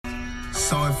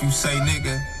So if you say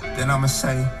nigga, then I'ma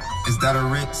say, is that a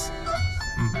Ritz?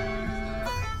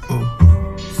 Ooh,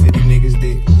 50 niggas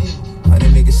dick,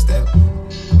 100 niggas step,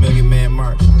 Million Man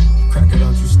march, cracker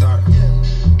don't you start.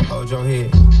 Hold your head,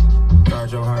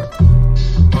 guard your heart,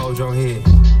 hold your head.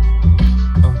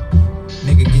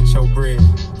 Nigga get your bread,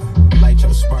 light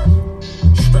your spark,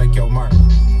 strike your mark.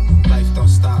 Life don't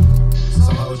stop,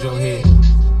 so hold your head,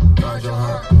 guard your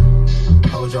heart,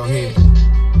 hold your head.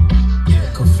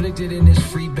 Conflicted in this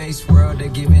free-based world, they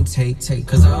give and take.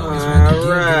 Cause I always want to give,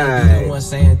 but I be the one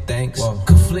saying thanks. Whoa.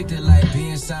 Conflicted like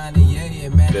being signed to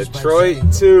Detroit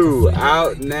 2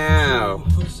 out now.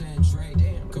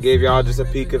 Gave y'all just a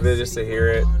peek of it just to hear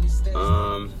it.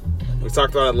 We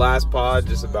talked about it last pod,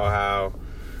 just about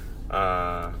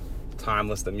how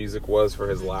timeless the music was for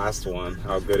his last one,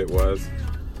 how good it was.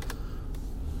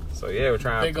 So yeah, we're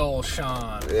trying. Big old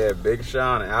Sean. Yeah, Big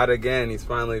Sean out again. He's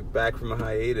finally back from a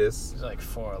hiatus. He's like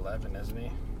 4'11", isn't he?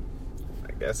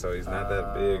 I guess so. He's not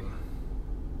that big.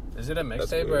 Is it a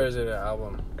mixtape or is it an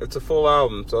album? It's a full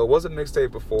album. So it was a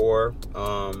mixtape before.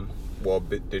 Well,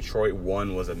 Detroit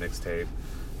 1 was a mixtape.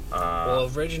 Well,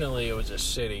 originally it was a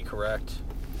city, correct?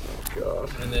 Oh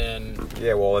God. And then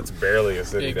yeah, well, it's barely a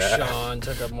city. Big Sean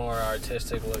took a more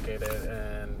artistic look at it,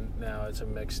 and now it's a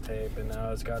mixtape, and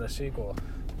now it's got a sequel.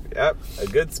 Yep,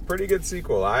 pretty good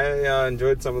sequel. I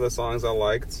enjoyed some of the songs I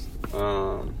liked.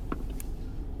 That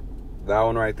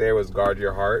one right there was Guard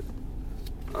Your Heart.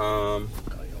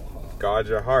 Guard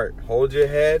your heart. Hold your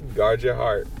head, guard your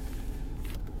heart.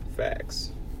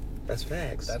 Facts. That's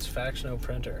facts. That's facts, no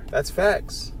printer. That's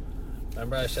facts.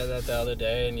 Remember I said that the other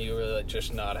day and you were like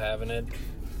just not having it?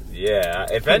 Yeah,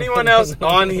 if anyone else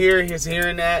on here is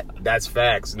hearing that, that's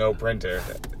facts, no printer.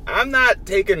 I'm not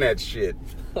taking that shit.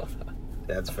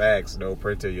 That's facts, no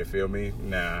printer, you feel me?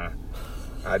 Nah,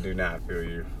 I do not feel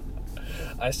you.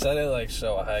 I said it like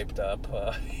so hyped up.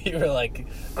 You were like,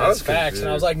 that's facts, confused.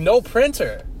 And I was like, no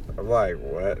printer. I'm like,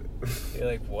 what? You're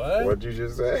like, what? What'd you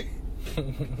just say?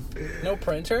 No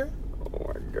printer?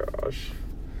 Oh my gosh.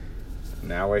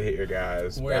 Now we're here,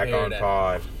 guys. We're back here on now.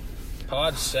 pod.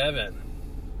 Pod 7.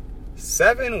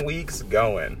 7 weeks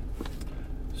going.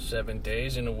 7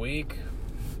 days in a week.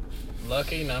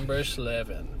 Lucky number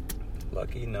 11.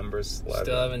 Lucky number 11.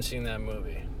 Still haven't seen that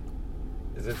movie.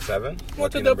 Is it 7?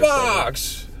 What's in the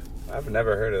box? 7? I've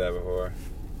never heard of that before.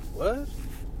 What?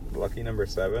 Lucky number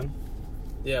 7?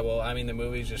 Yeah, well, I mean, the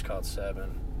movie's just called 7.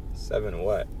 7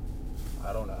 what?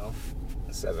 I don't know.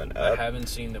 7 Up? I haven't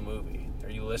seen the movie. Are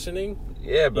you listening?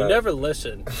 Yeah, but... You never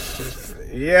listen.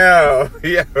 Yo,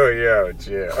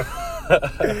 chill.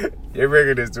 You're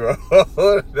bringing this to a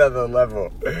whole other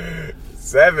level.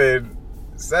 7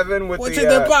 with what's the... in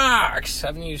the box?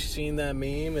 Haven't you seen that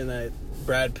meme and that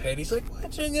Brad Pitt? He's like,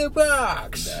 what's in the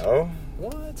box? No.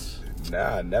 What?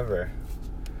 Nah, never.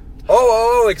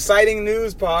 Oh, exciting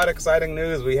news, pod. Exciting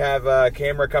news. We have a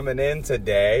camera coming in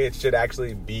today. It should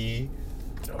actually be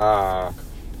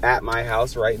at my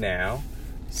house right now.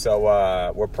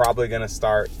 So we're probably going to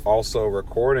start also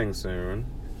recording soon.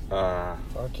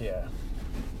 Fuck yeah.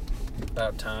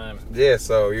 About time. Yeah,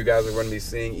 so you guys are going to be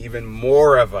seeing even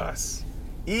more of us.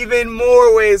 Even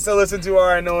more ways to listen to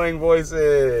our annoying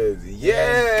voices.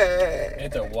 Yeah.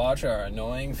 Get to watch our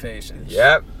annoying faces.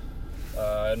 Yep.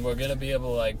 And we're going to be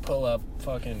able to, like, pull up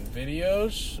fucking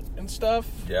videos and stuff.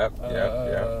 Yep.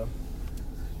 Yeah,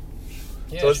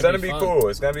 so it's going to be cool.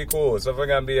 It's going to be cool. It's definitely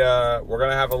going to be, we're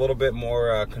going to have a little bit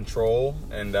more control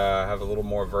and have a little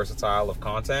more versatile of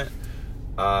content.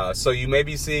 So you may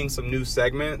be seeing some new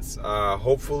segments.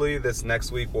 Hopefully this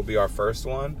next week will be our first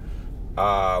one.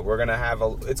 We're going to have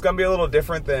it's going to be a little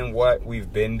different than what we've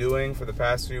been doing for the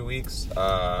past few weeks.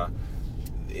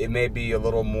 It may be a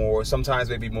little more, sometimes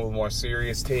maybe more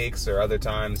serious takes, or other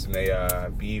times may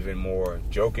be even more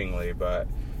jokingly, but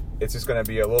it's just going to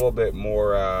be a little bit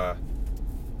more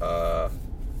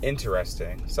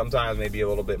interesting. Sometimes maybe a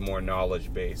little bit more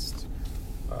knowledge-based.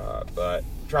 But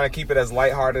trying to keep it as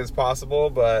lighthearted as possible,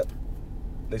 but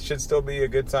it should still be a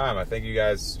good time. I think you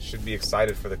guys should be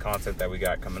excited for the content that we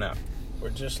got coming up. We're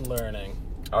just learning.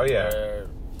 Oh, yeah. We're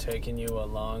taking you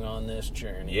along on this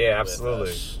journey. Yeah,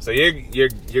 absolutely. So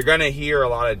you're gonna hear a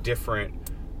lot of different.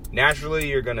 Naturally,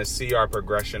 you're gonna see our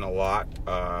progression a lot,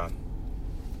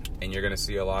 and you're gonna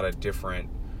see a lot of different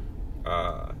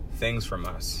things from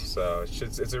us. So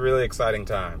it's a really exciting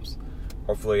times.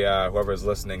 Hopefully, whoever's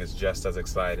listening is just as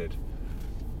excited.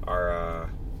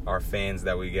 Our fans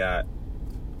that we got,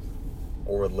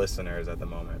 or listeners at the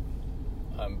moment.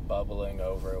 I'm bubbling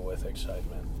over with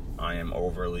excitement. I am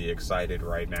overly excited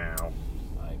right now.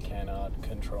 I cannot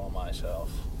control myself.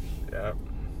 Yep.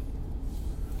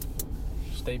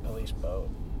 State police boat.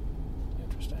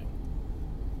 interesting.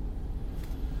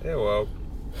 Yeah, well,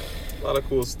 a lot of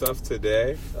cool stuff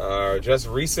today. Just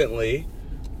recently,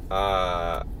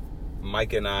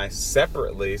 Mike and I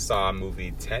separately saw a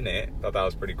movie, Tenet. Thought that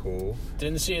was pretty cool.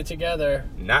 Didn't see it together.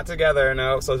 Not together,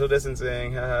 no. Social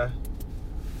distancing. Yeah,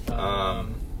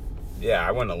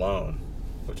 I went alone,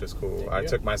 which was cool. I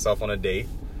took myself on a date.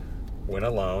 Went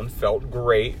alone. Felt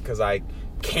great because I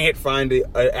can't find an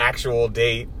actual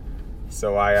date.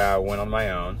 So I went on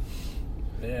my own.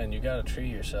 Yeah, and you gotta treat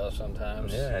yourself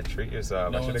sometimes. Yeah, treat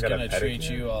yourself. No one's gonna treat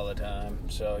you all the time,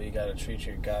 so you gotta treat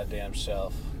your goddamn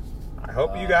self. I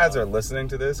hope you guys are listening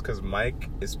to this because Mike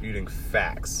is spewing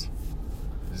facts.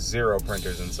 0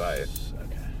 printers in sight.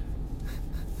 Okay.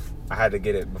 I had to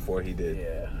get it before he did.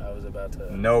 Yeah, I was about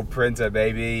to. No printer,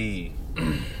 baby.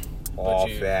 All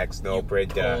facts, no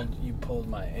printer. You pulled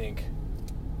my ink.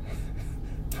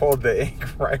 Pulled the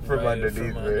ink right from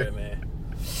underneath me.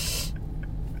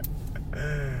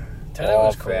 Tenet all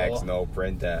was cool. facts, no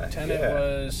printer. Tenet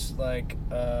was like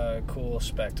a cool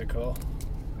spectacle.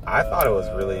 I thought it was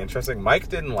really interesting. Mike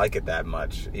didn't like it that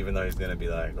much, even though he's going to be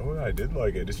like, oh, I did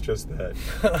like it. It's just that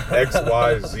X,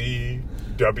 Y, Z,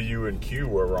 W, and Q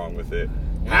were wrong with it.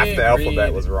 Half the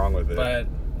alphabet was wrong with it. But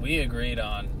we agreed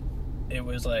on it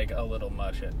was like a little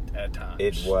much at times.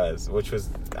 It was,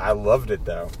 I loved it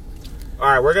though. All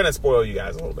right, we're going to spoil you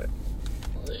guys a little bit.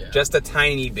 Yeah. Just a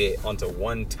tiny bit onto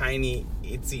one tiny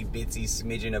itsy bitsy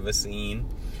smidgen of a scene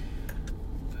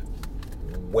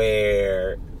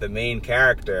where the main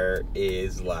character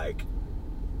is like,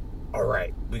 all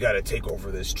right, we got to take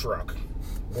over this truck.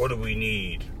 What do we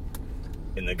need?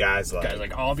 And the guy's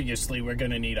like, obviously, we're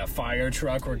going to need a fire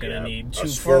truck. We're going to need 2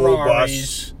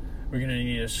 Ferraris. We're going to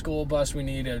need a school bus. We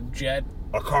need a jet.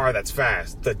 A car that's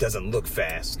fast, that doesn't look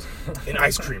fast. An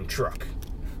ice cream truck.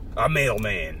 A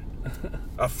mailman.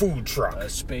 A food truck. A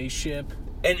spaceship.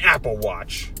 An Apple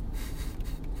Watch.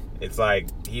 It's like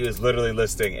he was literally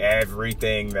listing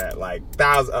everything that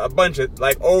a bunch of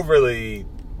overly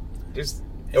just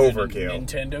overkill.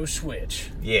 Nintendo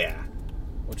Switch. Yeah.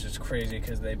 Which is crazy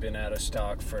because they've been out of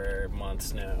stock for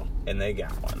months now. And they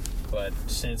got one. But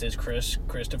since it's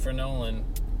Christopher Nolan,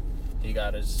 he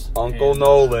got his Uncle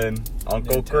Nolan,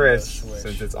 Uncle Nintendo Chris. Switch.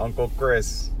 Since it's Uncle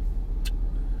Chris.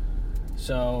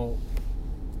 So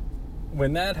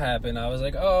when that happened, I was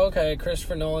like, oh, okay,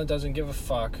 Christopher Nolan doesn't give a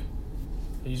fuck.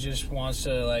 He just wants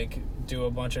to, do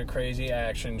a bunch of crazy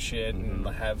action shit and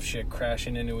have shit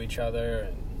crashing into each other.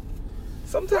 And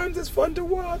sometimes it's fun to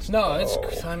watch. No, it's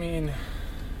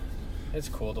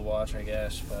cool to watch, I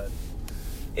guess, but...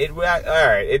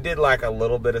 It did lack a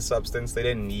little bit of substance. They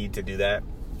didn't need to do that.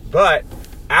 But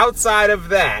outside of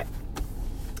that,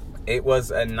 it was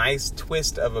a nice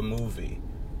twist of a movie.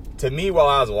 To me, while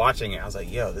I was watching it, I was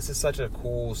like, yo, this is such a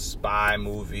cool spy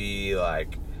movie,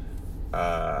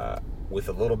 with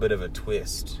a little bit of a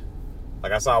twist.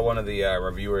 I saw one of the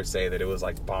reviewers say that it was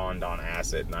like Bond on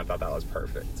acid, and I thought that was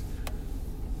perfect.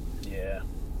 Yeah.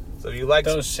 So you like...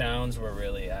 Those sounds were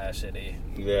really acidy.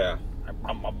 Yeah.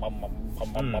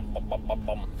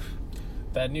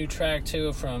 That new track,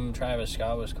 too, from Travis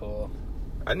Scott was cool.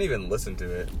 I didn't even listen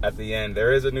to it. At the end,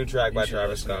 there is a new track by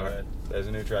Travis Scott. There's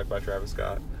a new track by Travis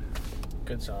Scott.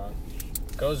 Good song.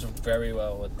 Goes very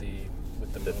well with the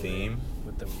movie. Theme?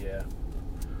 Yeah.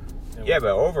 Yeah,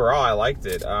 but overall, I liked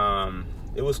it.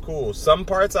 It was cool. Some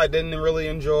parts I didn't really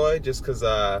enjoy, just because,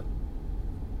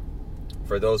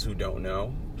 for those who don't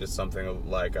know, just something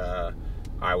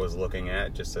I was looking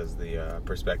at, just as the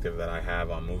perspective that I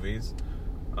have on movies.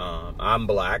 I'm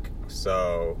black,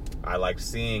 so I like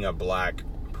seeing a black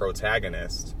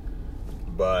protagonist,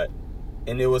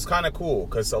 and it was kind of cool,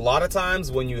 because a lot of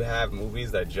times when you have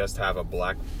movies that just have a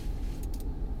black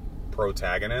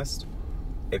protagonist,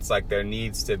 it's like there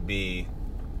needs to be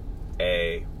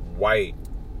a white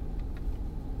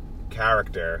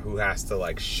character who has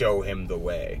to show him the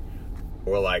way,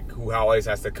 or who always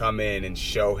has to come in and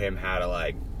show him how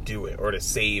to do it, or to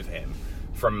save him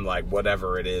from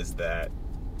whatever it is that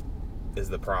is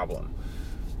the problem.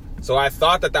 So I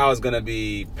thought that was gonna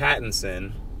be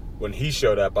Pattinson. When he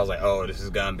showed up, I was like, oh, this is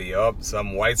gonna be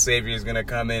some white savior is gonna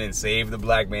come in and save the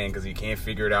black man because he can't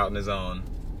figure it out on his own.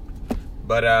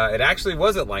 But it actually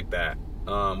wasn't like that,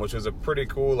 which was a pretty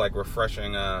cool,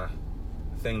 refreshing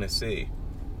thing to see.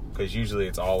 Because usually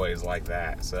it's always like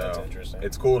that. So that's interesting.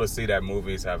 It's cool to see that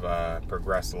movies have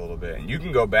progressed a little bit. And you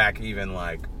can go back even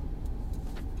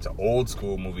to old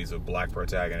school movies with black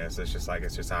protagonists. It's just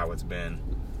how it's been.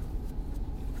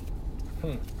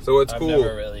 So it's cool. I've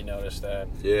never really noticed that.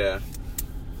 Yeah.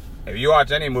 If you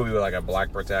watch any movie with a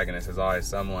black protagonist, there's always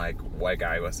some white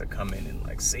guy who has to come in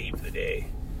and save the day.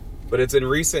 But it's in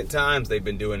recent times they've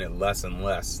been doing it less and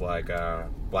less. Like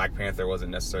Black Panther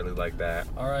wasn't necessarily like that.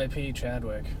 R.I.P.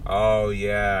 Chadwick. Oh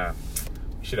yeah,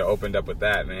 should have opened up with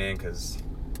that, man, because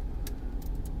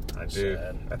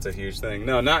that's a huge thing.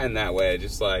 No, not in that way.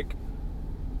 Just like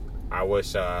I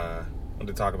wish I wanted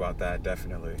to talk about that.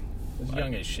 Definitely. He's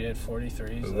young as shit.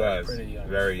 43. He was pretty young.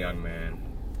 Very young man.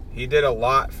 He did a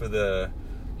lot for the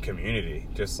community.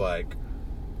 Just like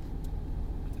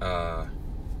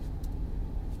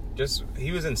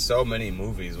he was in so many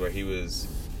movies where he was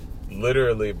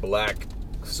literally black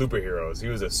superheroes. He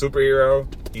was a superhero.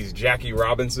 He's Jackie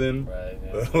Robinson. Right.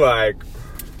 Yeah. Like,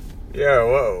 yeah,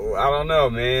 well, I don't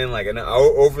know, man. Like,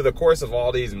 over the course of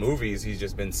all these movies, he's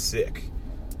just been sick,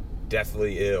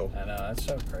 deathly ill. I know, that's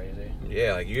so crazy.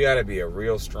 Yeah, like, you gotta be a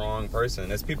real strong person.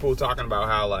 There's people talking about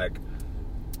how, like,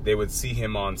 they would see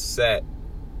him on set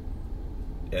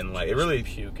and, like, it really...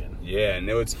 puking. Yeah, and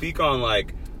they would speak on,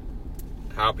 like,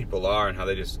 how people are and how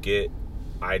they just get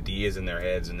ideas in their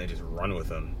heads and they just run with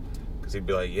them. Because he'd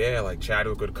be like, yeah, like,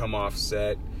 Chadwick would come off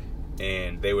set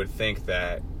and they would think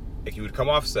that, like, he would come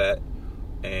off set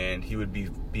and he would be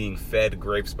being fed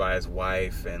grapes by his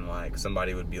wife and, like,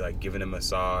 somebody would be, like, giving him a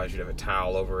massage. He'd have a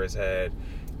towel over his head.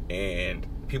 And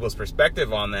people's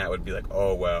perspective on that would be like,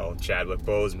 oh, well, Chadwick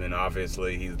Boseman,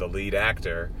 obviously, he's the lead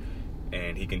actor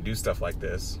and he can do stuff like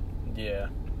this. Yeah.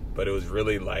 But it was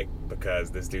really, like,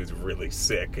 because this dude's really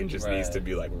sick and just needs to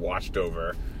be, like, watched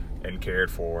over and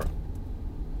cared for.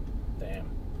 Damn.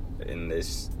 And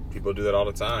people do that all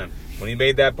the time. When he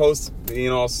made that post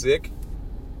being all sick,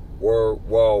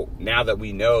 well, now that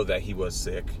we know that he was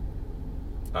sick,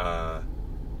 at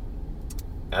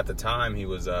the time he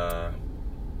was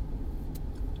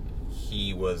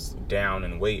down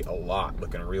in weight a lot,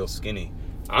 looking real skinny.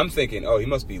 I'm thinking, oh, he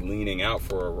must be leaning out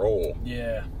for a role.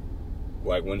 Yeah.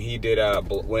 Like when he did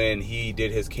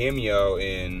his cameo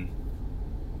in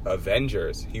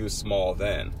Avengers, he was small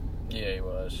then. Yeah, he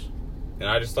was. And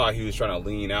I just thought he was trying to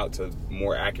lean out to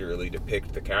more accurately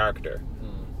depict the character.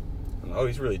 And, oh,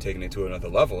 he's really taking it to another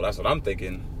level. That's what I'm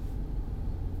thinking.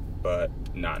 But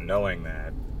not knowing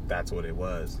that, that's what it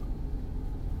was.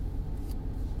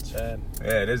 Sad.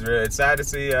 Yeah, it is really. It's sad to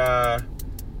see.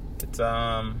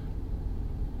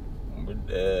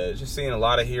 Just seeing a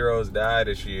lot of heroes die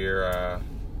this year.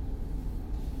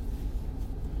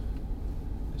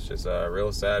 It's just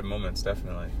real sad moments,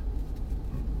 definitely.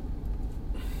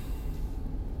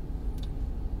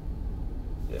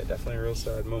 Yeah, definitely real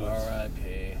sad moments.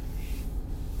 R.I.P.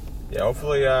 Yeah,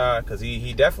 hopefully, because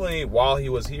he definitely, while he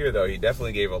was here though, he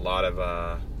definitely gave a lot of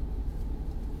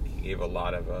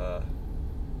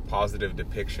positive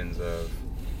depictions of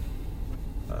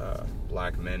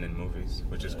black men in movies,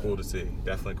 which is cool to see.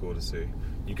 Definitely cool to see.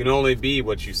 You can only be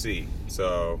what you see.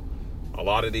 So a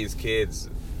lot of these kids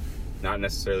not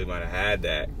necessarily might have had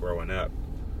that growing up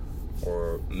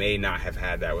or may not have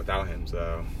had that without him.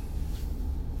 So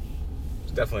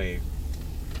it's definitely,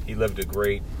 he lived a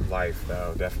great life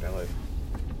though, definitely.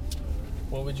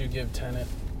 What would you give Tenet?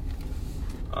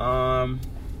 For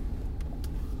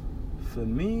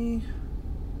me,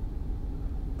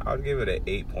 I would give it an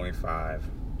 8.5.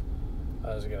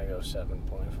 I was gonna go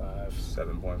 7.5.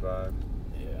 7.5.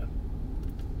 Yeah.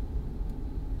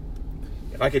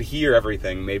 If I could hear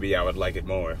everything, maybe I would like it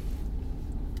more.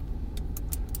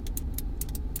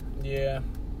 Yeah.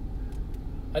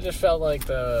 I just felt like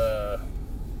the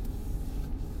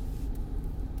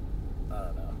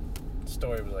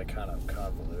story was like kind of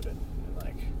convoluted and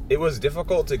like it was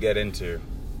difficult to get into.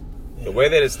 Yeah. The way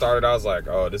that it started, I was like,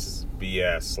 oh, this is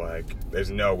BS. Like,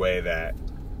 there's no way that.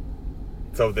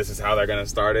 So this is how they're gonna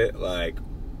start it. Like,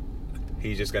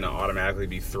 he's just gonna automatically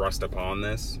be thrust upon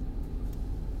this.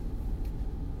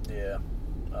 Yeah,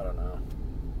 I don't know.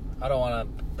 I don't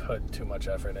want to put too much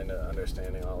effort into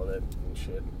understanding all of it and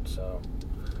shit. So,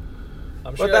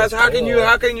 I'm sure. But that's how can you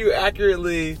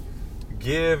accurately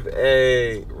give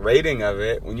a rating of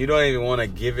it when you don't even want to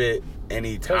give it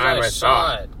any time or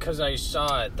thought? Because I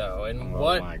saw it though, and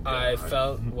what I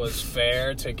felt was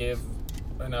fair to give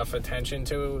enough attention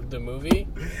to the movie.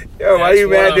 Yo, why are you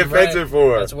mad defensive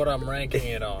for? That's what I'm ranking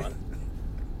it on.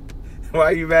 Why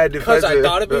are you mad defensive? Because I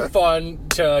thought it'd be fun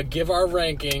to give our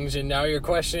rankings, and now you're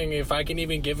questioning if I can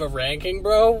even give a ranking,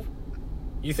 bro?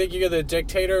 You think you're the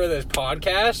dictator of this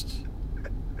podcast?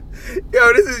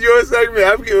 Yo, this is your segment.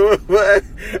 I'm giving, what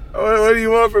do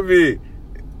you want from me?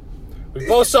 We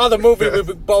both saw the movie.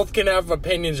 We both can have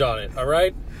opinions on it, all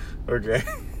right? Okay.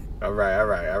 All right.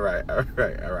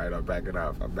 I'm backing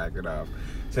off.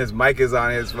 Since Mike is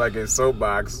on his fucking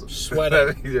soapbox,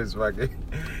 sweating.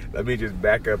 Let me just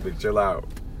back up and chill out.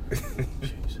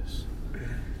 Jesus.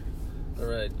 All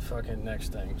right, fucking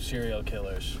next thing. Serial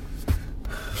killers.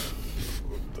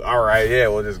 All right, yeah,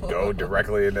 we'll just go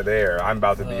directly into there. I'm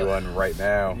about to be one right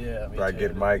now. Yeah, me I too.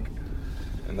 get Mike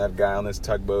and that guy on this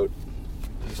tugboat.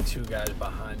 These two guys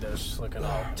behind us looking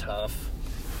all tough.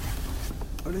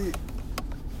 What are you?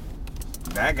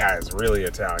 That guy is really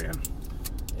Italian.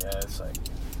 Yeah, it's like...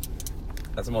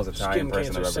 That's the most Italian Skin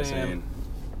person I've cancer ever Sam.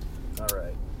 seen. All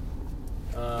right.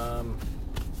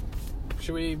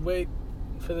 Should we wait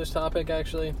for this topic,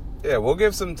 actually? Yeah, we'll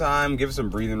give some time, give some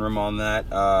breathing room on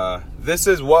that. This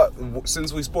is what,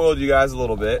 since we spoiled you guys a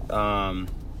little bit,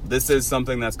 this is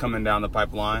something that's coming down the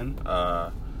pipeline.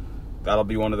 That'll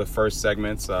be one of the first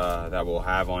segments that we'll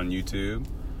have on YouTube.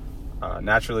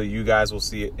 Naturally, you guys will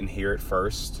see it and hear it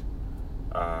first.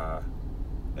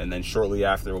 And then shortly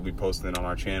after, we'll be posting it on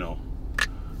our channel.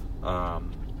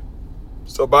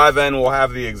 So by then, we'll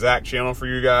have the exact channel for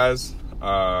you guys.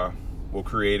 We'll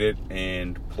create it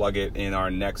and plug it in our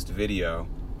next video,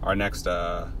 our next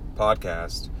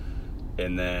podcast,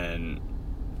 and then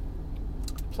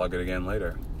plug it again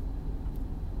later.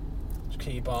 Just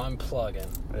keep on plugging.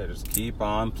 Yeah, just keep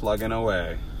on plugging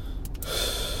away.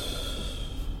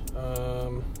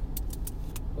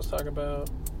 Let's talk about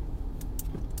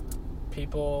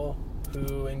people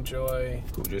who enjoy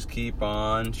Who just keep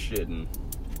on shitting.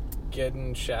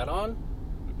 getting shat on.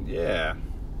 Yeah.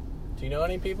 Do you know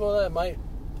any people that might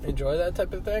enjoy that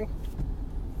type of thing?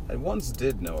 I once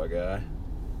did know a guy.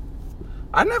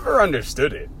 I never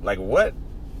understood it. Like, what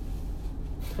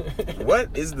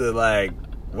is the, like,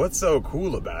 what's so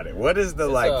cool about it? What is the,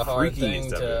 It's like, a hard thing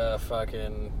freakiness of to it?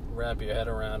 fucking wrap your head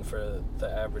around for the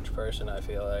average person, I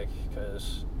feel like,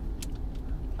 because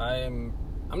I'm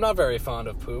not very fond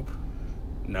of poop.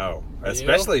 No. You?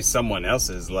 Especially someone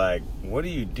else's. Like, what do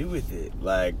you do with it?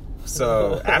 Like,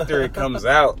 so after it comes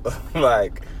out,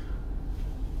 like,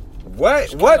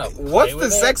 what's the with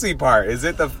it. sexy part? Is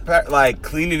it like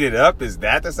cleaning it up? Is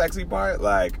that the sexy part?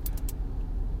 Like,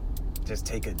 just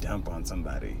take a dump on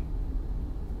somebody.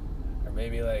 Or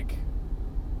maybe, like,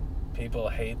 people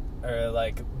hate, or,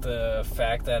 like, the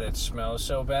fact that it smells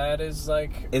so bad is,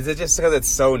 like... Is it just because it's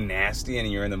so nasty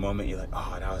and you're in the moment, you're like,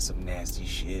 oh, that was some nasty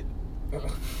shit?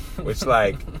 Which,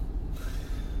 like...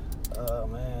 Oh,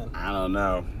 man. I don't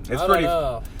know. I don't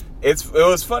know. It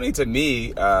was funny to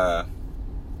me,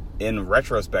 in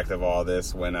retrospect of all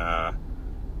this, when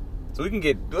so we can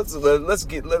get let's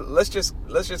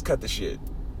just cut the shit.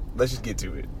 Let's just get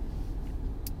to it.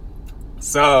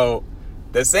 So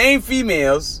the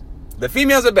females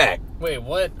are back. Wait,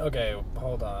 what? Okay,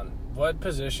 hold on. What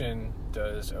position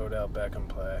does Odell Beckham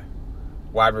play?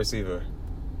 Wide receiver.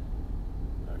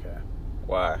 Okay,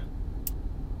 Why?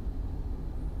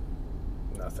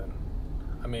 nothing.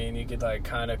 I mean, you could, like,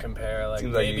 kind of compare, like,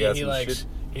 Seems like you maybe got he some likes shit.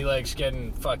 he likes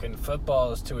getting fucking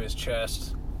footballs to his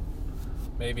chest.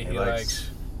 Maybe he likes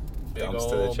big dumps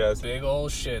to the old chest.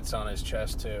 shits on his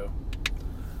chest too.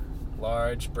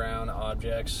 Large brown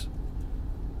objects.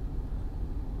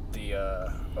 The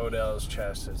Odell's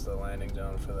chest is the landing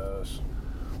zone for those.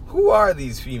 Who are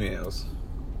these females?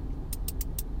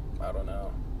 I don't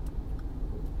know.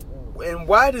 And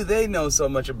why do they know so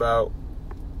much about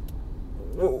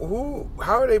who?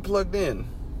 How are they plugged in?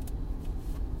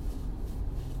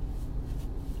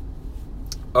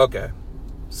 Okay,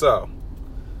 so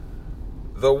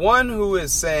the one who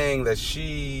is saying that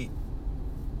she...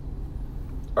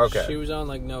 Okay. She was on,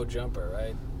 like, No Jumper,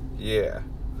 right? Yeah.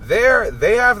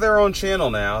 They have their own channel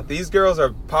now. These girls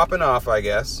are popping off, I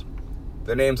guess.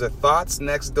 Their names are Thoughts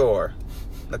Next Door.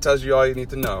 That tells you all you need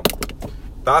to know.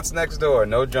 Thoughts Next Door,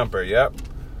 No Jumper, yep.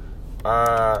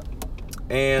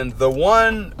 And the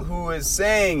one who is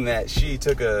saying that she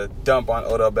took a dump on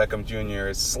Odell Beckham Jr.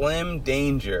 is Slim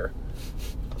Danger.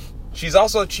 She's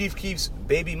also Chief Keef's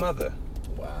baby mother.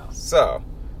 Wow. So,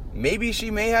 maybe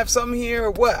she may have something here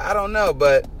or what, I don't know,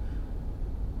 but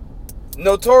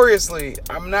notoriously,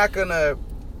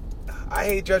 I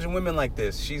hate judging women like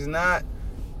this. She's not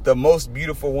the most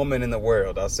beautiful woman in the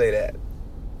world, I'll say that.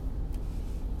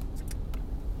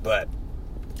 But,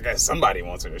 I guess somebody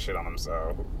wants her to shit on him,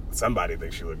 so somebody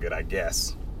thinks she look good, I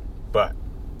guess. But,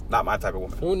 not my type of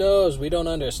woman. Who knows? We don't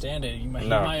understand it. He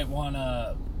No. might want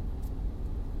to...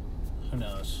 Who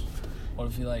knows? What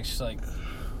if he likes, like,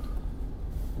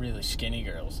 really skinny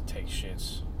girls that take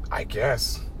shits? I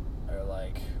guess. Or,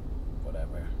 like,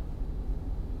 whatever.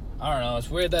 I don't know. It's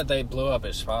weird that they blew up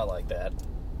his spot like that.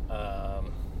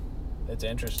 It's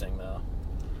interesting, though.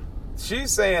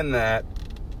 She's saying that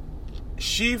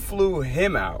she flew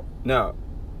him out. No,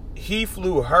 he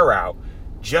flew her out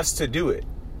just to do it.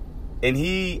 And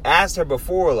he asked her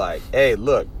before, like, hey,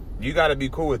 look, You got to be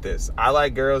cool with this. I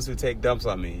like girls who take dumps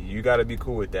on me. You got to be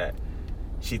cool with that.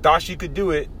 She thought she could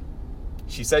do it.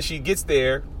 She says she gets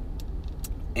there,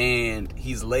 and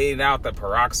he's laid out the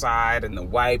peroxide and the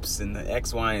wipes and the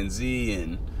X, Y, and Z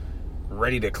and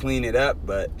ready to clean it up,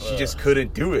 but she just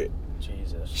couldn't do it.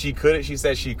 Jesus. She couldn't. She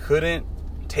said she couldn't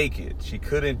take it. She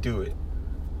couldn't do it.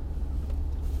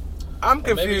 I'm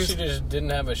confused. Maybe she just didn't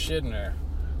have a shit in her,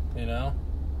 you know?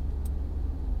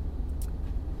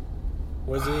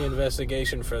 What's the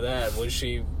investigation for that? Was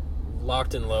she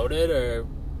locked and loaded, or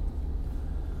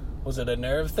was it a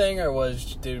nerve thing, or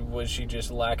was she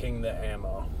just lacking the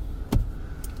ammo?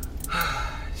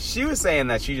 She was saying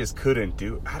that she just couldn't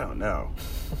do it. I don't know.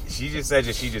 She just said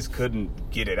that she just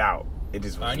couldn't get it out. It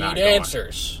just was not going. I need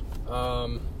answers.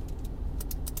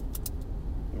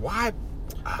 Why?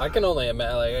 I can only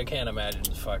imagine. Like, I can't imagine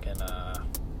fucking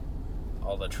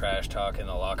all the trash talk in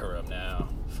the locker room now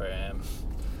for him.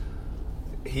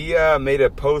 He made a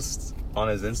post on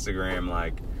his Instagram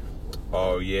like,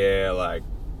 "Oh yeah, like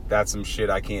that's some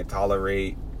shit I can't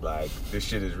tolerate. Like this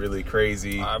shit is really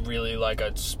crazy. I really like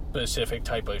a specific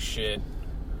type of shit."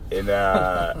 And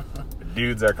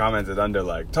dudes are commented under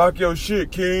like, "Talk your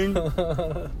shit, King."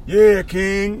 Yeah,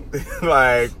 King.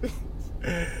 Like,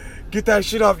 get that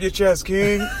shit off your chest,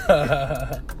 King.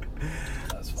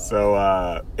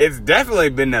 So it's definitely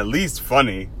been at least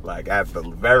funny, like at the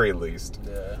very least.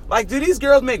 Yeah. Like, do these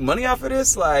girls make money off of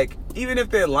this? Like, even if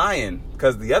they're lying,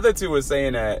 because the other two were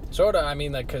saying that. Sort of. I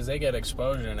mean, like, because they get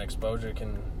exposure, and exposure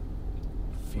can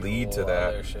lead to all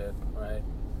that. their shit, right?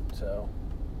 So.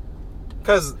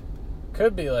 Because.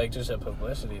 Could be like just a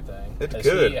publicity thing.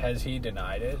 Has he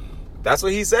denied it? That's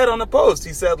what he said on the post.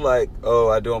 He said like, "Oh,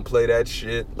 I don't play that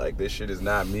shit. Like this shit is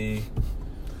not me."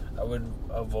 I would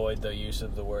avoid the use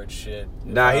of the word shit.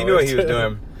 Nah, he knew what he was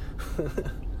doing.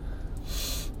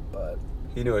 But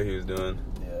he knew what he was doing.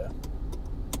 Yeah.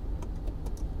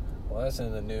 Well, that's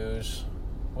in the news.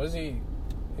 Was he?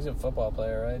 He's a football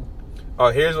player, right? Oh,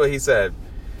 here's what he said.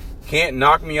 "Can't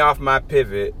knock me off my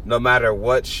pivot, no matter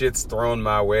what shit's thrown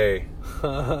my way."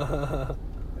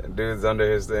 And dude's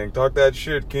under his thing. "Talk that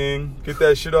shit, King. Get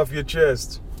that shit off your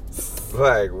chest."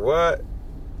 Like, what?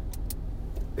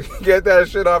 Get that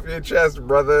shit off your chest,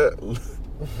 brother.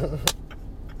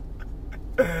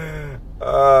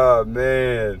 Oh,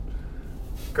 man.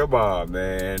 Come on,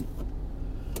 man.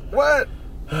 What?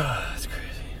 That's crazy.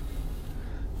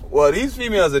 Well, these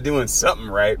females are doing something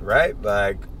right?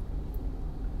 Like,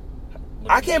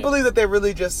 I can't believe that they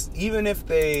really just, even if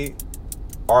they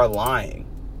are lying.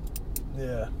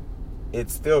 Yeah.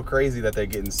 It's still crazy that they're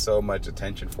getting so much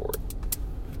attention for it.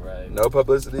 Right. No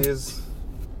publicity is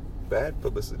bad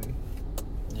publicity.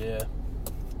 Yeah.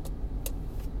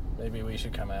 Maybe we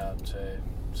should come out and say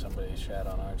somebody shat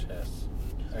on our chests.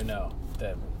 Or no,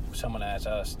 that someone asked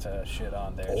us to shit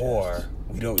on their chests. Or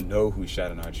we don't know who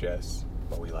shat on our chests,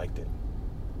 but we liked it.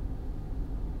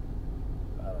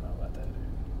 I don't know about that,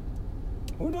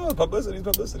 dude. Who knows? Publicity's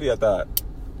publicity, I thought.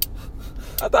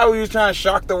 I thought we was trying to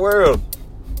shock the world.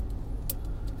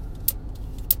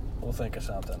 We'll think of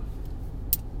something.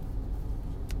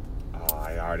 Oh,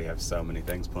 I already have so many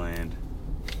things planned.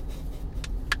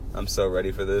 I'm so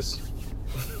ready for this.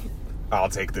 I'll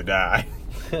take the die.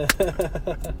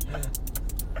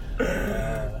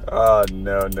 Oh,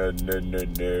 no.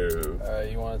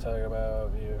 You want to talk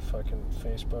about your fucking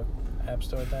Facebook App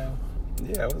Store thing?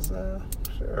 Yeah, it was,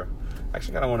 sure.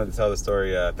 Actually, kind of wanted to tell the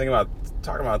story, talking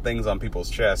about things on people's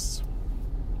chests.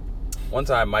 One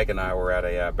time, Mike and I were at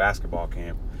a basketball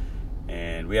camp,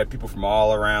 and we had people from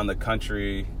all around the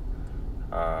country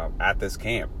at this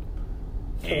camp.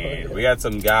 And we had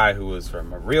some guy who was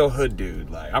from a real hood dude.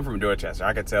 Like, I'm from Dorchester.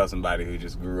 I could tell somebody who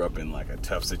just grew up in, like, a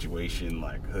tough situation,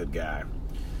 like, hood guy.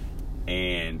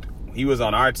 And he was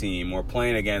on our team. We're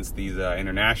playing against these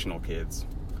international kids.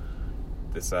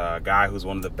 This guy who's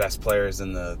one of the best players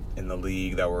in the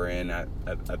league that we're in at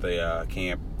the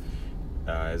camp.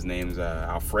 His name's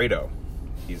Alfredo.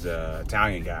 He's an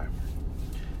Italian guy.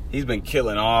 He's been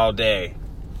killing all day.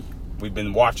 We've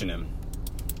been watching him.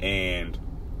 And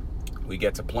we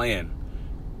get to playing.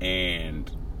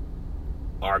 And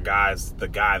our guys, the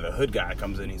hood guy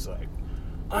comes in. He's like,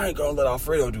 "I ain't gonna let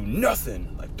Alfredo do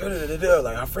nothing. Like, da-da-da-da-da.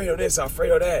 Like, Alfredo this,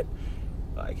 Alfredo that."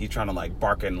 Like, he's trying to, like,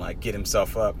 bark and, like, get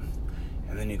himself up.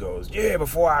 And then he goes, "Yeah,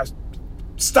 before I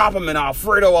stop him," and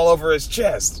Alfredo all over his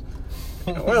chest.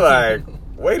 And we're like,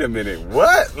 wait a minute,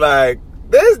 what? Like,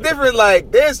 there's different,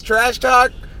 like, there's trash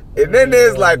talk, and then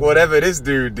there's, like, whatever this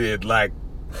dude did. Like,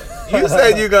 you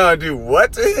said you're gonna do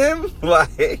what to him?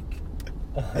 Like,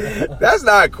 That's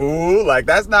not cool. Like,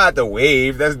 that's not the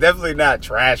wave. That's definitely not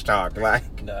trash talk.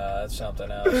 Like, nah, that's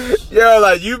something else. Yo,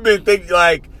 like, you've been thinking,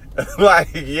 like,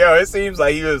 yo, it seems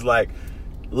like he was, like,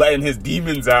 letting his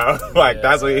demons out. Like, yeah,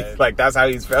 that's what he, like, that's how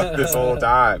he's felt this whole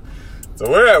time. So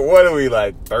we're at, what are we,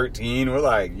 like, 13? We're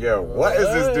like, yo, what is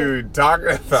this dude talking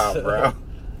about, bro?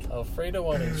 Alfredo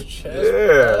on his chest. Yeah,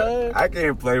 bro. I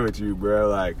can't play with you, bro.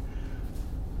 Like,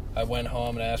 I went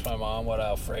home and asked my mom what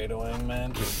Alfredoing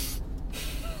meant.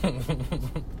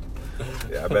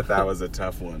 Yeah, I bet that was a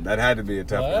tough one. That had to be a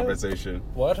tough conversation.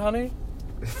 What, honey?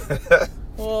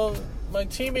 Well, my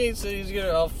teammate said he's got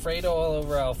Alfredo all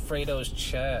over Alfredo's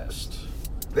chest.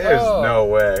 There's no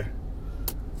way.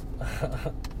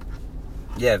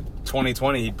 Yeah,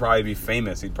 2020, he'd probably be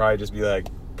famous. He'd probably just be like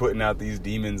putting out these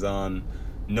demons on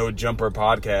No Jumper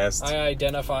podcast. I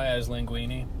identify as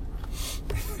Linguini.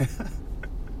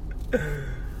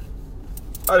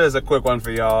 Oh, there's a quick one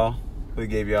for y'all. We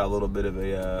gave y'all a little bit of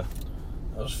a...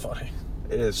 That was funny.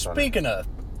 It is Speaking of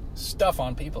stuff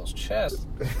on people's chests.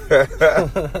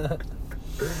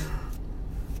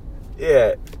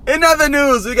 Yeah. In other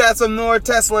news, we got some more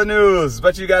Tesla news.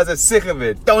 But you guys are sick of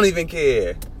it. Don't even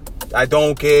care. I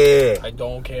don't care. I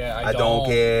don't care. I don't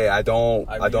care. I don't.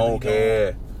 I don't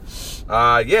care.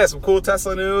 Yeah, some cool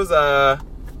Tesla news.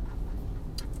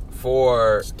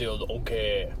 For still don't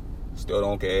care. Still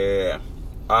don't care.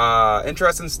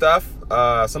 Interesting stuff.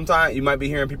 Sometimes you might be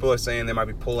hearing people are saying they might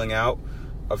be pulling out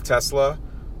of Tesla.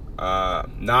 Not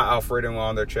Alfredo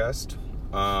on their chest.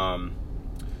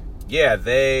 Yeah,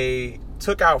 they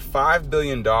took out $5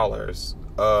 billion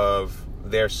of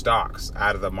their stocks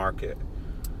out of the market.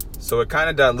 So it kind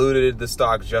of diluted the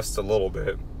stock just a little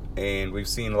bit. And we've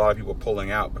seen a lot of people pulling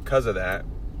out because of that.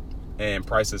 And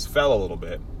prices fell a little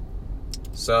bit.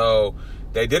 So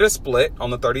they did a split on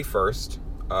the 31st.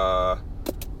 A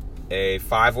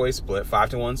 5-way split,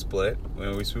 5-to-1 split.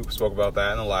 When we spoke about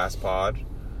that in the last pod.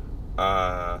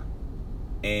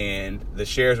 And the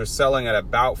shares were selling at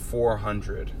about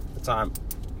 400 at the time.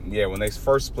 Yeah, when they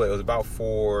first split, it was about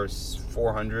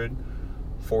 400,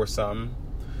 4 something.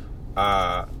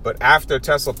 But after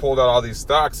Tesla pulled out all these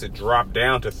stocks, it dropped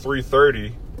down to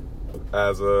 330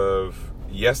 as of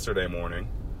yesterday morning,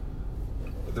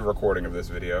 the recording of this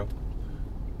video.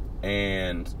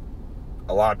 And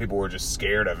a lot of people were just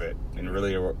scared of it. And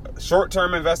really,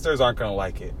 short-term investors aren't going to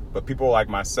like it. But people like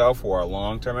myself who are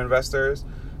long-term investors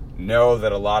know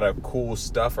that a lot of cool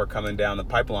stuff are coming down the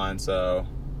pipeline. So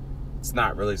it's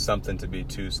not really something to be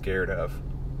too scared of.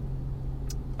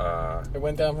 It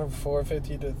went down from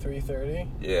 450 to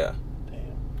 330? Yeah.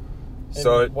 Damn.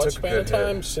 So it what took span of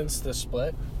time since the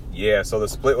split? Yeah, so the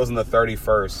split was on the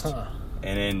 31st. Huh.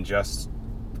 And in just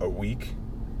a week,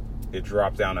 it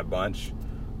dropped down a bunch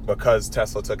because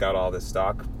Tesla took out all this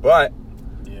stock. But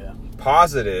yeah,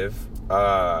 positive,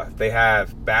 they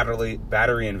have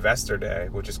Battery Investor Day,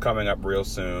 which is coming up real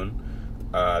soon.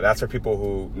 That's for people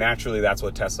who, naturally, that's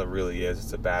what Tesla really is.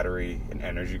 It's a battery and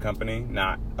energy company,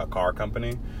 not a car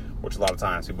company, which a lot of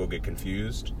times people get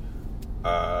confused.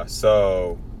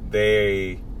 So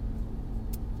they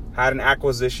had an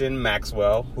acquisition,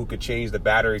 Maxwell, who could change the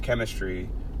battery chemistry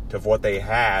to what they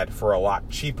had for a lot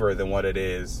cheaper than what it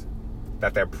is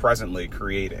that they're presently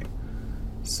creating.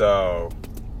 So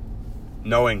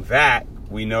knowing that,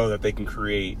 we know that they can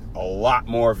create a lot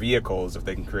more vehicles if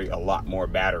they can create a lot more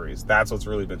batteries. That's what's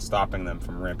really been stopping them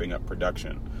from ramping up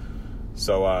production.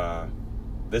 So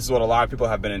this is what a lot of people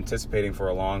have been anticipating for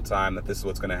a long time, that this is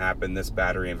what's going to happen this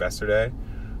Battery Investor Day.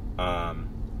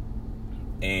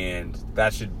 And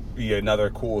that should be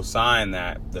another cool sign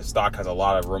that the stock has a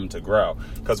lot of room to grow.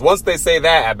 Because once they say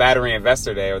that at Battery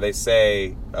Investor Day, or they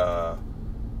say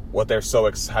what they're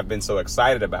have been so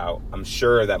excited about, I'm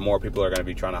sure that more people are going to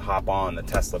be trying to hop on the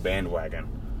Tesla bandwagon.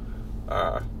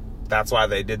 That's why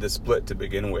they did the split to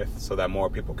begin with, so that more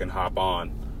people can hop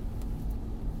on.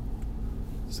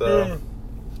 So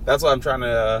that's why I'm trying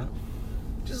to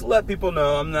just let people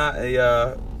know I'm not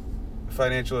a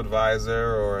financial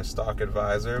advisor or a stock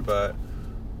advisor, but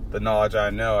the knowledge I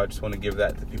know, I just want to give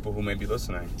that to people who may be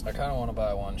listening. I kind of want to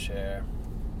buy one share.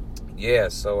 Yeah,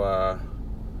 so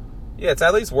yeah, it's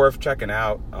at least worth checking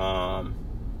out.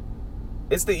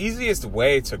 It's the easiest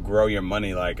way to grow your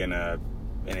money, like in an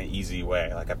easy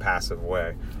way, like a passive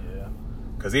way. Yeah.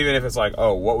 Because even if it's like,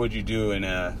 oh, what would you do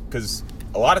because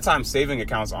a lot of times saving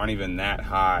accounts aren't even that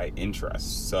high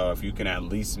interest. So if you can at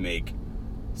least make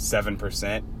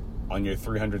 7% on your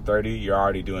 330, you're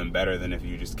already doing better than if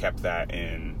you just kept that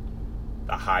in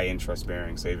a high interest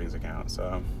bearing savings account.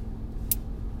 So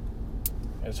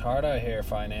it's hard out here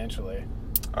financially.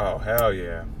 Oh, hell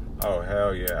yeah. Oh,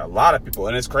 hell yeah. A lot of people.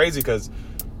 And it's crazy because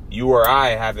you or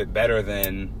I have it better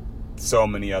than so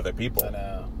many other people. I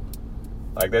know.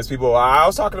 Like, there's people, I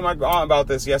was talking to my aunt about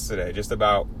this yesterday, just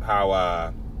about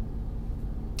how,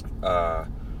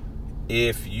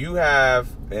 if you have,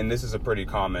 and this is a pretty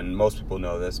common, most people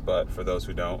know this, but for those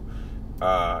who don't,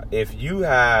 if you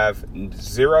have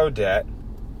zero debt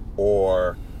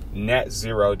or net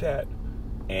zero debt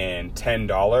and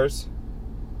 $10,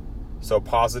 so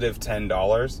positive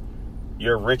 $10,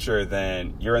 you're richer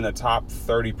than, you're in the top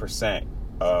 30%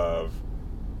 of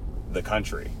the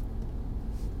country,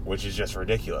 which is just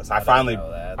ridiculous. I finally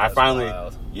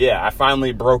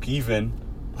broke even.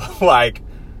 Like,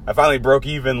 I finally broke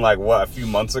even, like, what, a few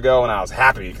months ago, and I was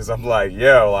happy, because I'm like,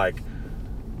 yo, like,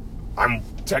 I'm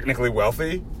technically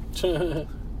wealthy.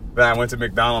 Then I went to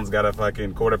McDonald's, got a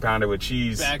fucking quarter pounder with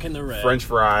cheese. Back in the red. French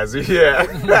fries.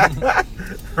 Yeah.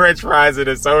 French fries and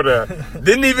a soda.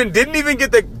 Didn't even get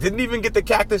the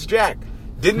Cactus Jack.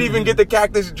 Didn't even get the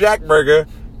Cactus Jack burger.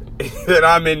 And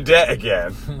I'm in debt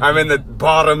again. I'm in the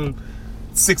bottom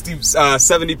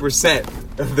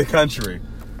 70% of the country.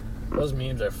 Those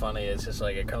memes are funny. It's just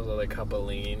like, it comes with a cup of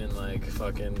lean and like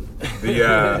fucking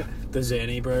the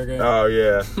Zanny burger. Oh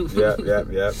yeah.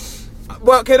 Yep.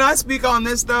 Well, can I speak on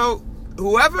this though?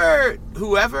 Whoever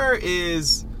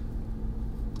is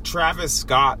Travis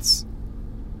Scott's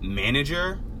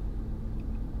manager,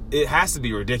 it has to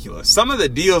be ridiculous. Some of the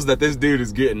deals that this dude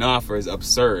is getting offered is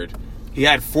absurd. He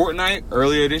had Fortnite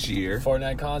earlier this year.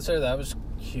 Fortnite concert, that was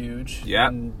huge. Yeah.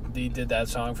 And he did that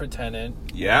song for Tenet.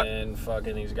 Yeah. And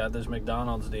fucking, he's got this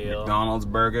McDonald's deal. McDonald's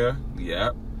burger.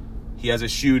 Yep. He has a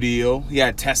shoe deal. He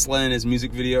had Tesla in his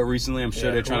music video recently. I'm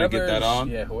sure they're trying to get that on.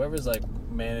 Yeah, whoever's like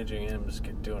managing him is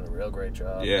doing a real great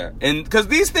job. Yeah. And because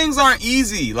these things aren't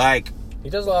easy. Like, he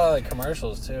does a lot of like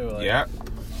commercials too. Like, yeah.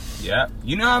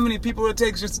 You know how many people it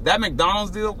takes just that McDonald's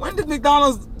deal? When did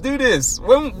McDonald's do this?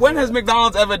 When has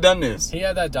McDonald's ever done this? He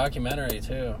had that documentary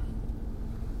too.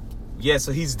 Yeah,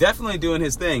 so he's definitely doing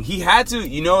his thing. He had to,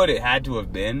 you know what it had to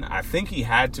have been? I think he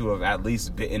had to have at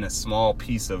least been a small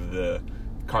piece of the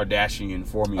Kardashian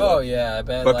formula. Oh yeah, I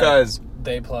bet. Because like,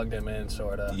 they plugged him in,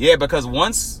 sort of. Yeah, because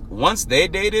once they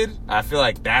dated, I feel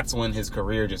like that's when his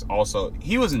career just also,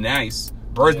 he was nice.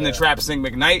 Birds in the Trap, Sing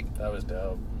McKnight. That was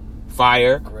dope.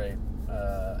 Fire. Great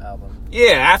album.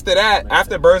 Yeah, after that,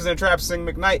 after Birds in the Trap, Sing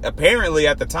McKnight, apparently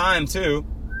at the time too,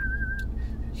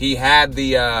 he had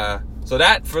the, so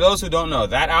that, for those who don't know,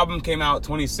 that album came out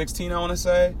 2016, I want to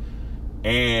say.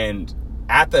 And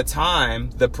at the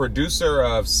time, the producer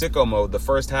of Sicko Mode, the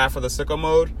first half of the Sicko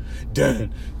Mode,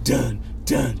 dun, dun,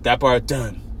 dun, that part,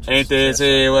 dun. Ain't this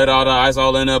here with all the ice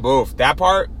all in the booth. That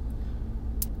part,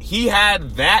 he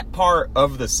had that part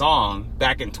of the song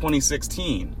back in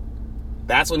 2016.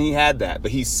 That's when he had that.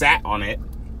 But he sat on it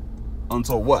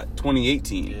until what?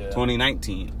 2018,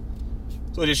 2019.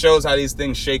 So it just shows how these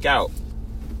things shake out.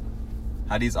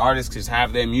 How these artists just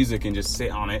have their music and just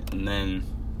sit on it, and then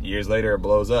years later it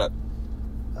blows up.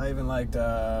 I even liked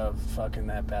fucking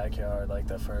that Backyard, like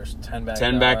the first 10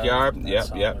 Backyard. 10 Backyard.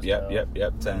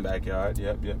 Yep. 10 dope. Backyard.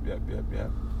 Yep.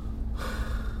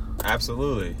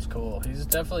 Absolutely. It's cool. He's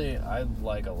definitely, I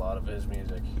like a lot of his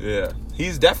music. Yeah.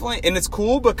 He's definitely, and it's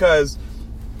cool because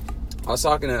I was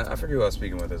talking to, I forget who I was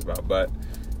speaking with this about, but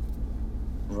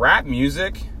rap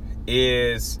music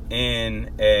is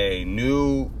in a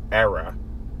new era.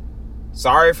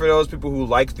 Sorry for those people who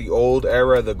liked the old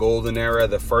era, the golden era,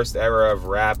 the first era of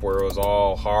rap where it was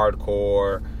all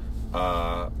hardcore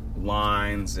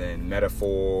lines and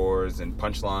metaphors and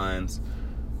punchlines.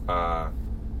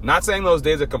 Not saying those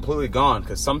days are completely gone,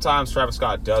 because sometimes Travis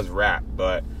Scott does rap,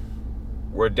 but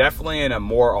we're definitely in a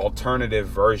more alternative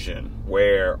version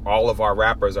where all of our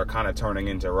rappers are kind of turning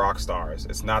into rock stars.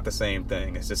 It's not the same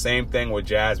thing. It's the same thing where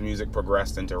jazz music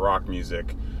progressed into rock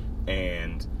music,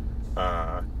 and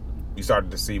you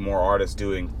started to see more artists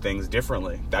doing things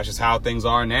differently. That's just how things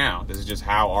are now. This is just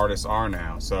how artists are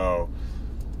now. So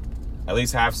at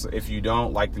least if you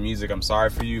don't like the music, I'm sorry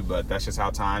for you, but that's just how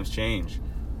times change.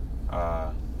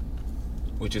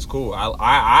 Which is cool.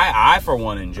 I for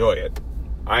one enjoy it.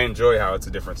 I enjoy how it's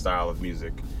a different style of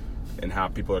music and how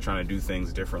people are trying to do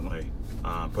things differently,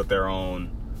 put their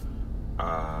own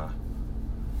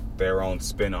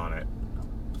spin on it.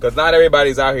 Because not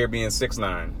everybody's out here being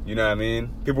 6ix9ine. You know what I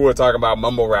mean? People were talking about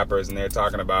mumble rappers and they're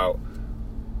talking about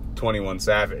 21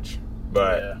 Savage.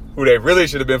 But who they really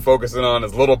should have been focusing on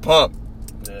is Lil Pump.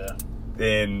 Yeah.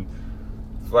 And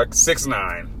like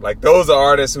 6ix9ine. Like, those are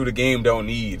artists who the game don't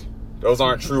need. Those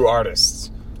aren't true artists.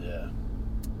 Yeah.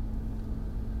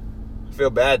 I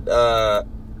feel bad.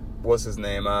 What's his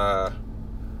name?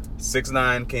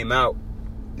 6ix9ine came out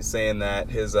saying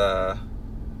that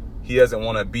he doesn't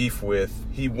want to beef with.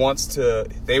 He wants to.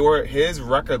 His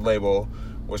record label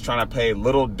was trying to pay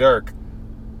Lil Durk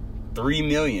 $3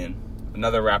 million.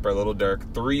 Another rapper, Lil Durk,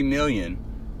 $3 million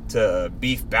to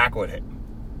beef back with him.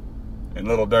 And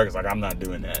Lil Durk is like, I'm not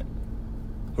doing that.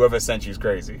 Whoever sent you is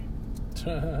crazy.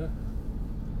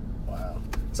 Wow.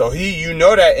 So you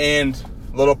know that, and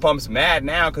Lil Pump's mad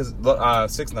now because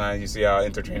 6ix9ine, you see how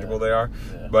interchangeable they are?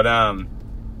 Yeah. But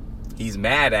he's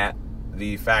mad at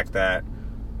the fact that,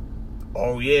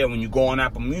 oh yeah, when you go on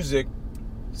Apple Music,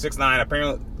 6ix9ine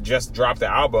apparently just dropped the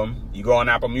album. You go on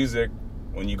Apple Music,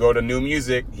 when you go to New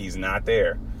Music, he's not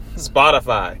there.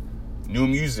 Spotify, New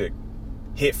Music,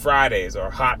 Hit Fridays or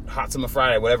Hot Summer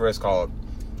Friday, whatever it's called.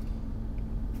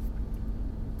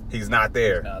 He's not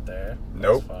there. He's not there.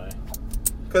 Nope. That's funny.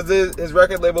 Because his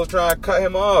record label's trying to cut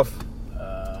him off.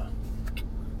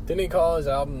 Didn't he call his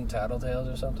album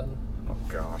Tattletales or something? Oh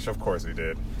gosh, of course he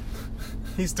did.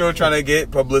 He's still trying to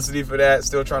get publicity for that.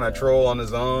 Still trying to troll on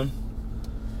his own.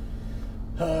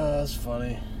 That's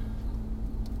funny.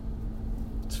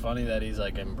 It's funny that he's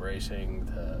like embracing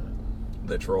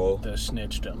The troll. the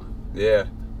snitchdom. Yeah,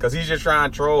 because he's just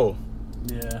trying to troll.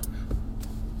 Yeah.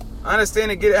 I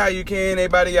understand and get it how you can.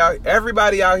 Everybody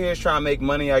out here is trying to make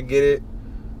money. I get it.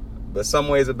 But some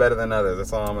ways are better than others.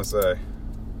 That's all I'm going to say.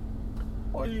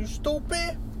 Are you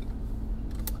stupid?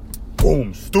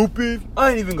 Boom, stupid. I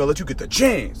ain't even going to let you get the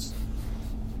chance.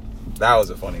 That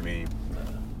was a funny meme.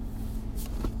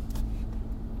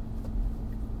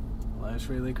 Life's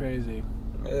really crazy.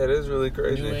 Yeah, it is really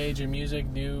crazy. New age of music,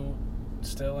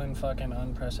 still in fucking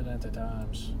unprecedented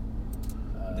times.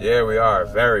 Yeah, we are.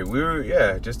 We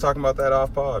were just talking about that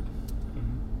off pod.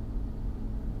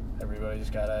 Everybody's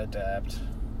gotta adapt.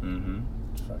 Mm-hmm.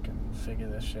 Fucking figure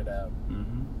this shit out.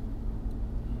 Mm-hmm.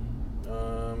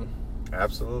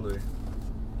 Absolutely.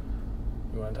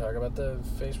 You want to talk about the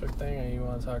Facebook thing, or you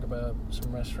want to talk about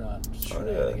some restaurant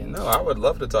shenanigans? No, I would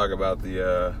love to talk about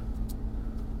the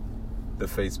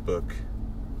Facebook.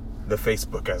 The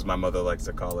Facebook, as my mother likes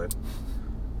to call it.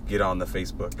 Get on the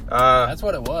Facebook. That's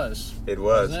what it was. It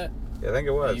was. Wasn't it? Yeah, I think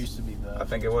it was. It used to be the. I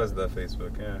think it was the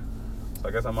Facebook, yeah. So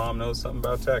I guess my mom knows something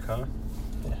about tech, huh?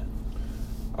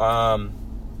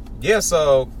 Yeah.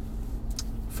 So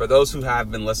for those who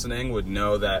have been listening would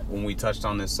know that when we touched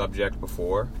on this subject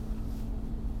before,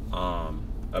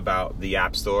 about the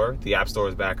App Store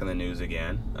is back in the news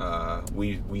again.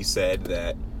 We said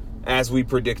that, as we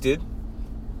predicted,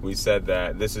 we said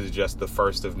that this is just the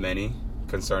first of many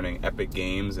concerning Epic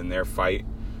Games and their fight,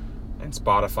 and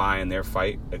Spotify and their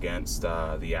fight against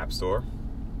the App Store.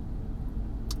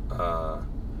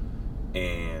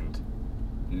 And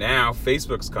now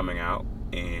Facebook's coming out,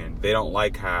 and they don't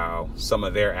like how some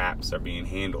of their apps are being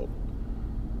handled.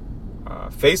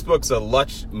 Facebook's a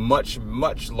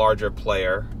much larger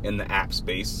player in the app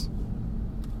space.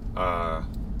 I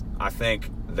think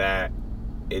that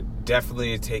it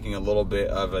definitely is taking a little bit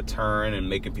of a turn and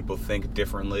making people think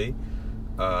differently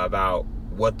about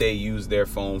what they use their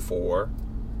phone for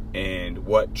and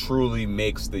what truly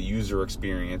makes the user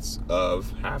experience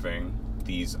of having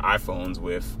these iPhones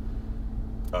with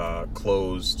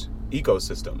closed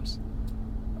ecosystems.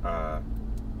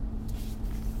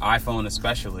 iPhone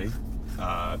especially,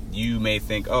 you may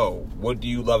think, oh, what do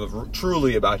you love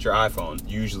truly about your iPhone?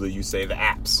 Usually you say the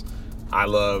apps. I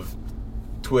love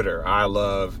Twitter. I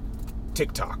love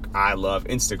TikTok. I love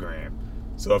Instagram.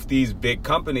 So if these big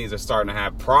companies are starting to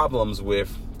have problems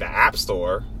with the App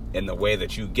Store and the way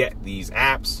that you get these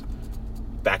apps,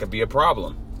 that could be a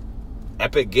problem.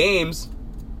 Epic Games,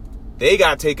 they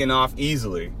got taken off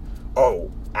easily.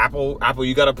 Oh, Apple,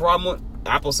 you got a problem?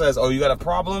 Apple says, oh, you got a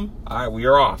problem? All right, well,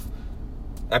 you're off.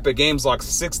 Epic Games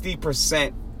lost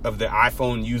 60% of the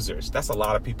iPhone users. That's a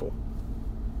lot of people.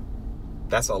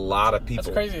 That's a lot of people.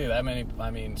 That's crazy.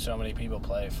 So many people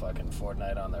play fucking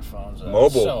Fortnite on their phones. Mobile.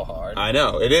 It's so hard. I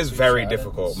know. It is very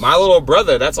difficult. My little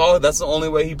brother, that's the only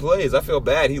way he plays. I feel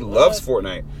bad. He loves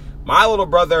Fortnite. My little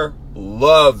brother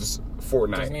loves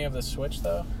Fortnite. Doesn't he have the Switch,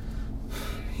 though?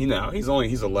 He's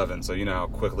 11, so you know how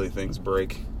quickly things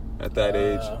break at that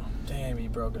age. Damn, he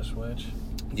broke a Switch.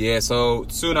 Yeah, so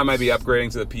soon I might be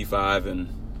upgrading to the P5, and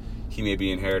he may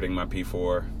be inheriting my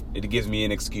P4. It gives me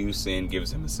an excuse and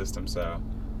gives him a system, so.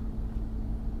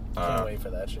 Can't wait for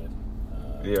that shit.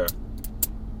 Yeah.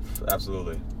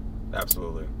 Absolutely.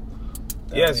 That'll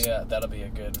be a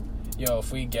good.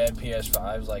 If we get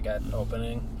PS5s like at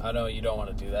opening, I know you don't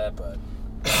want to do that, but.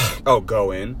 Oh,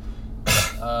 go in.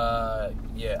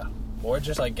 Yeah. Or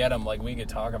just like get them, like we could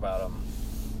talk about them.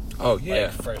 Oh yeah.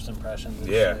 Like first impressions. And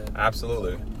yeah, shit.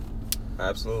 absolutely.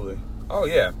 Oh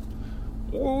yeah.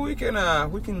 Well, we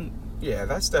can. Yeah,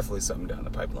 that's definitely something down the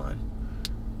pipeline.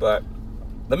 But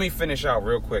let me finish out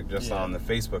real quick just on the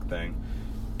Facebook thing.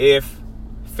 If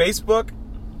Facebook,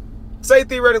 say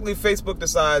theoretically Facebook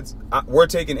decides we're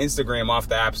taking Instagram off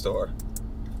the App Store,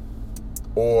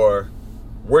 or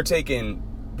we're taking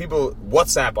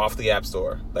WhatsApp off the App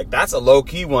Store. Like, that's a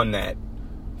low-key one that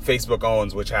Facebook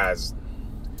owns, which has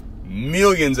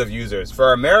millions of users.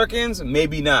 For Americans,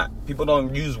 maybe not. People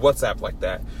don't use WhatsApp like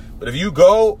that. But if you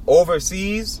go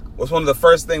overseas, what's one of the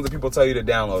first things that people tell you to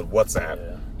download?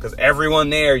 WhatsApp. Because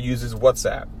everyone there uses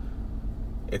WhatsApp.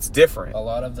 It's different. A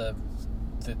lot of the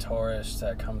tourists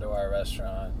that come to our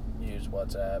restaurant use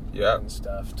WhatsApp and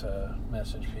stuff to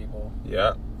message people.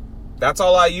 Yeah. That's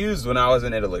all I used when I was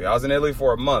in Italy. I was in Italy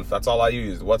for a month. That's all I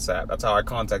used, WhatsApp. That's how I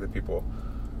contacted people.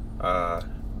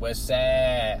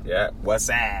 WhatsApp. Yeah,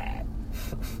 WhatsApp.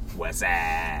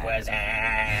 WhatsApp.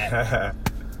 WhatsApp.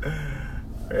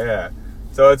 Yeah.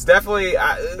 So it's definitely...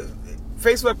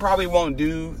 Facebook probably won't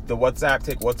do the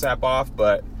take WhatsApp off,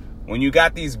 but when you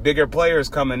got these bigger players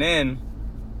coming in,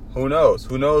 who knows?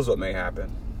 Who knows what may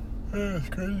happen? It's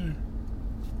crazy.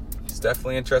 It's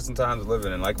definitely interesting times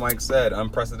living in. Like Mike said,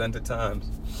 unprecedented times.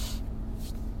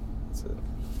 That's it.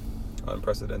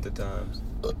 Unprecedented times.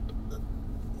 All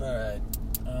right.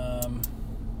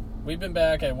 We've been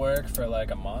back at work for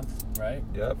like a month, right?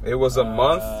 Yep. It was a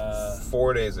month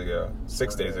 4 days ago.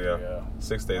 6 days ago.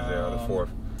 6 days ago, the 4th.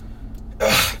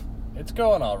 It's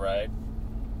going all right.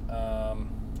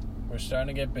 We're starting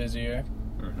to get busier.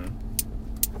 Mm-hmm.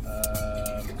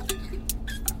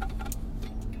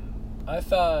 I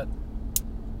thought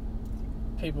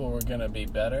people were going to be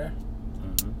better.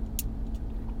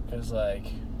 Because, like,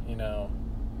 you know,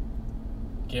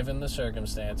 given the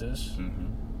circumstances,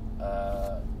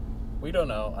 we don't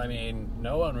know. I mean,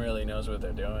 no one really knows what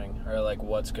they're doing or, like,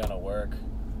 what's going to work.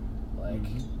 Like,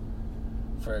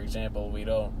 for example,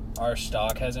 our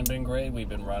stock hasn't been great. We've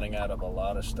been running out of a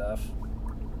lot of stuff.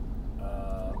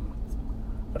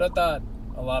 But I thought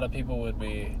a lot of people would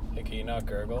be, hey, can you not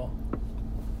gurgle?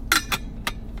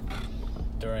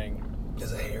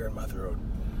 There's a hair in my throat.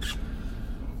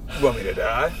 You want me to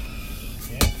die?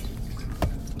 Yeah.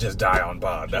 Just die on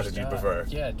pod. That's what you prefer.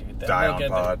 Yeah, dude. Die on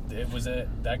pod.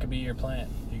 That could be your plan.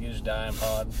 You can just die on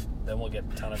pod. Then we'll get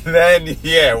a ton of... Then,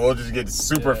 yeah, we'll just get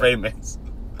super famous.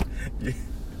 He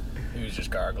was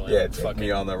just gargling. Yeah, took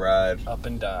me on the ride. Up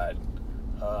and died.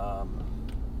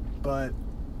 But,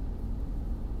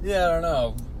 yeah, I don't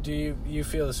know. Do you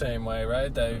feel the same way,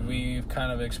 right? That we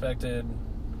kind of expected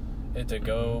it to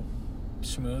go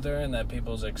smoother and that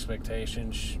people's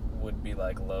expectations would be,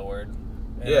 like, lowered?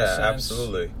 Yeah,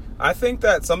 absolutely. I think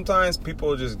that sometimes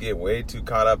people just get way too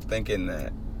caught up thinking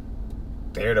that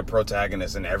they're the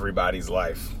protagonist in everybody's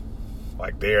life.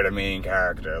 Like, they're the main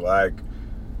character. Like,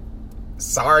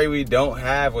 sorry we don't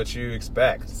have what you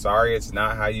expect. Sorry it's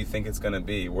not how you think it's going to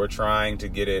be. We're trying to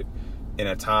get it in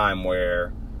a time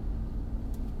where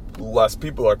less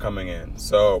people are coming in.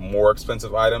 So more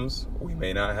expensive items we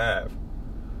may not have.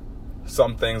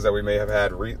 Some things that we may have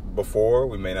had before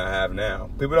we may not have now.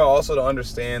 People don't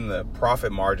understand the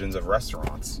profit margins of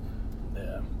restaurants.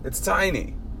 Yeah. It's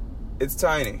tiny. It's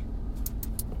tiny.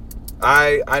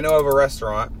 I know of a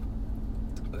restaurant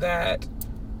that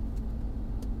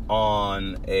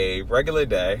on a regular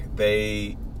day,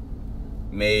 they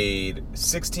made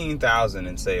 $16,000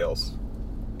 in sales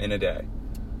in a day.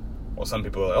 Well, some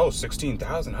people are like, oh,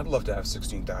 $16,000. I'd love to have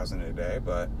 $16,000 in a day.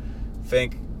 But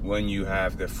think when you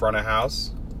have the front of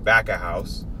house, back of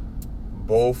house,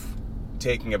 both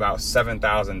taking about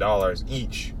 $7,000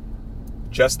 each.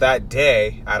 Just that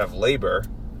day out of labor,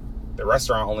 the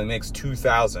restaurant only makes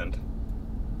 $2,000.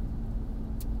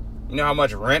 You know how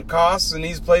much rent costs in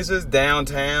these places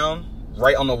downtown,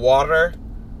 right on the water?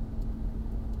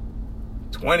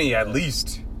 $20 at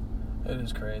least. It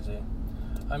is crazy.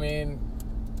 I mean,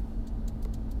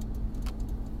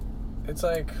 it's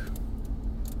like,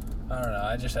 I don't know,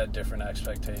 I just had different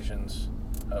expectations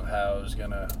of how it was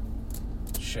gonna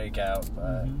shake out,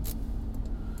 but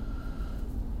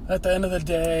at the end of the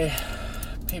day,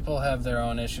 people have their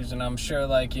own issues, and I'm sure,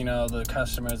 like, you know, the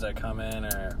customers that come in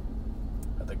or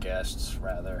the guests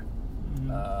rather,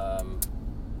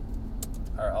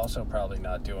 are also probably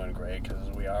not doing great because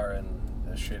we are in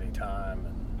a shitty time,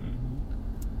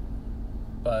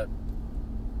 but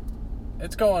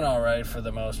it's going all right for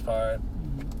the most part.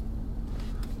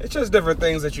 It's just different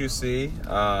things that you see.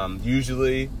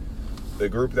 Usually, the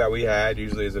group that we had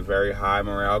usually is a very high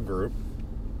morale group,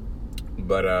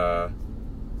 but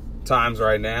times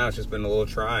right now it's just been a little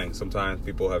trying. Sometimes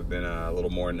people have been a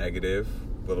little more negative,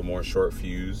 a little more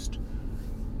short-fused,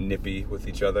 nippy with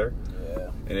each other. Yeah.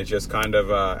 And it just kind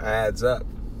of adds up.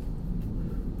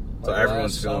 So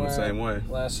everyone's feeling the same way.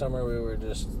 Last summer we were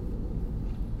just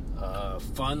a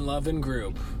fun-loving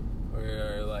group. We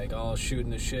were like all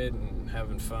shooting the shit and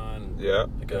having fun. Yeah.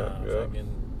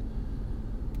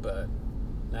 But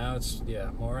now it's,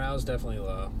 morale's definitely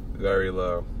low. Very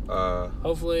low.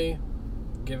 Hopefully,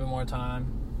 give it more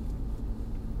time.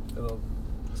 It'll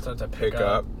start to pick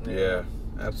up. Yeah,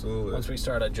 absolutely. Once we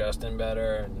start adjusting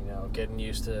better and, getting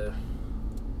used to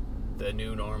the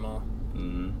new normal.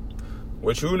 Mm-hmm.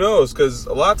 Which, who knows? Because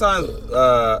a lot of times,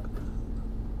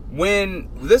 when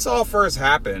this all first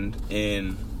happened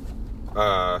in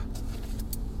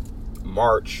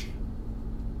March,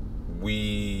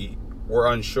 we were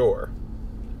unsure.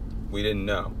 We didn't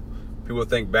know. People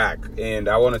think back. And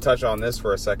I want to touch on this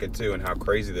for a second, too, and how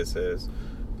crazy this is.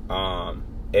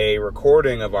 A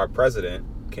recording of our president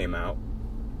came out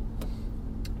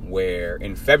where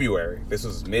in February, this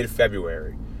was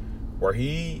mid-February, where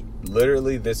he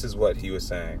literally, this is what he was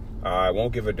saying. I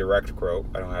won't give a direct quote.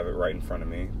 I don't have it right in front of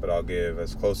me, but I'll give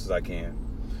as close as I can.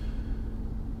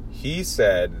 He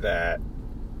said that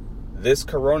this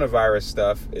coronavirus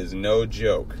stuff is no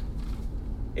joke.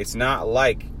 It's not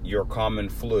like your common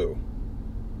flu,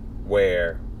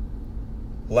 where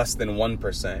less than 1%,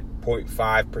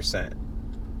 0.5%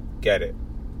 get it.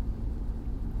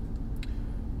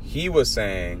 He was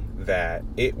saying that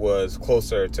it was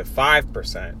closer to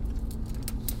 5%,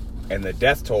 and the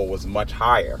death toll was much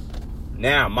higher.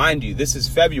 Now, mind you, this is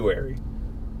February.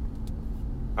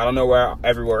 I don't know where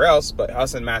everywhere else, but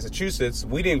us in Massachusetts,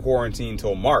 we didn't quarantine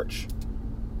till March.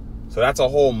 So that's a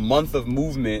whole month of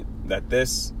movement that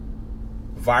this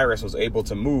virus was able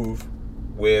to move,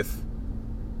 with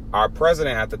our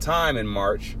president at the time in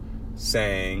March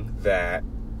saying that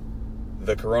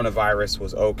the coronavirus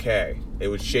was okay. It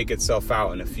would shake itself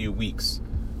out in a few weeks.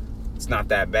 It's not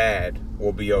that bad.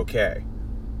 We'll be okay.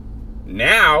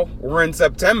 Now, we're in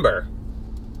September.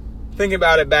 Think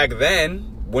about it back then,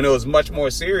 when it was much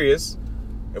more serious.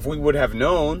 If we would have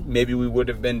known, maybe we would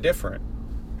have been different.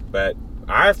 But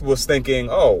I was thinking,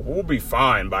 we'll be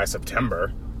fine by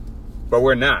September. But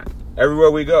we're not.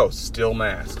 Everywhere we go, still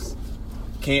masks.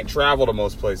 Can't travel to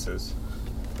most places.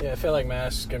 Yeah, I feel like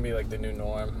masks can be like the new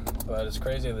norm. But it's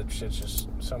crazy that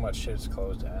so much shit's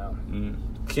closed down.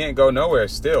 Can't go nowhere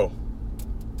still.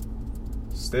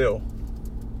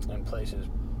 And places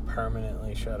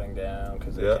permanently shutting down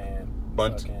because they can't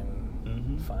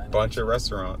find bunch of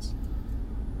restaurants.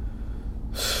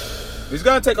 It's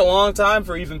going to take a long time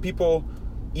for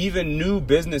even new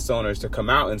business owners to come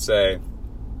out and say,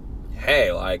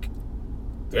 hey,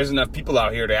 there's enough people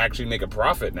out here to actually make a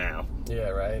profit now. Yeah,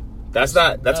 right. That's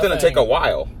going to take a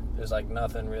while. There's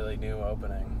nothing really new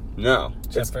opening. No.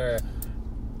 Except for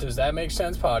Does That Make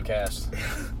Sense podcast.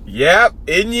 Yep,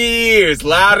 in your ears,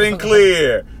 loud and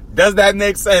clear. Does That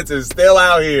Make Sense? It's still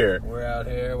out here. We're out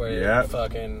here. We're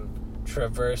fucking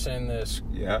traversing this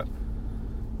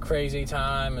crazy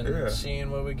time and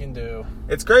seeing what we can do.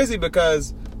 It's crazy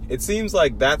because it seems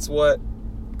like that's what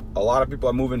a lot of people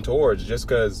are moving towards, just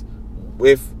because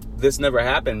if this never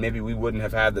happened, maybe we wouldn't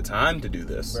have had the time to do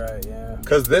this. Right, yeah.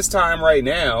 Because this time right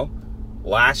now,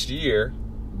 last year,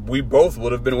 we both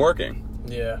would have been working.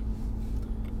 Yeah.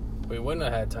 We wouldn't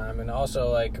have had time. And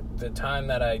also, the time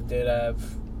that I did have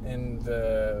in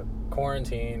the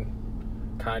quarantine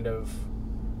kind of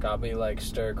got me,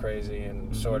 stir crazy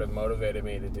and sort of motivated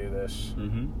me to do this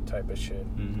type of shit.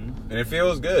 And it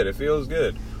feels good. It feels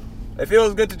good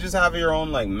to just have your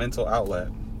own, mental outlet.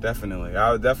 Definitely.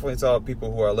 I would definitely tell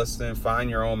people who are listening,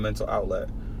 find your own mental outlet.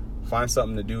 Find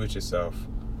something to do with yourself.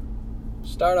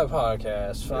 Start a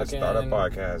podcast. Start a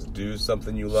podcast. Do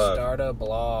something you love. Start a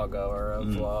blog or a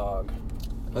vlog.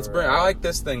 I like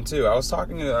this thing too. I was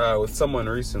talking with someone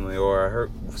recently,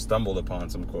 or I stumbled upon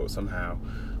some quote somehow,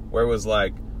 where it was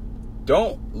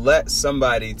don't let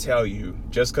somebody tell you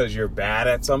just because you're bad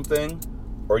at something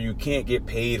or you can't get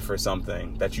paid for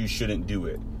something that you shouldn't do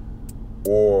it.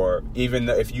 Or even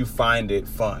if you find it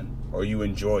fun or you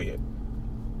enjoy it.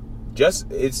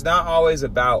 It's not always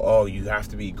about, you have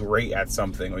to be great at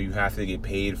something or you have to get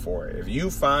paid for it. If you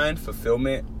find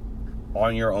fulfillment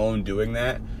on your own doing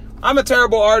that, I'm a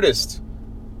terrible artist.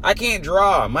 I can't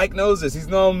draw. Mike knows this. He's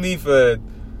known me for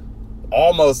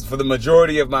the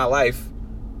majority of my life.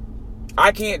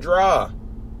 I can't draw.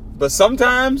 But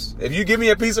sometimes, if you give me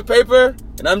a piece of paper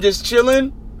and I'm just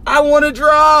chilling, I want to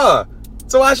draw.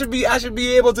 So I should be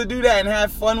able to do that and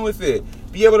have fun with it.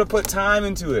 Be able to put time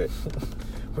into it.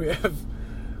 We have...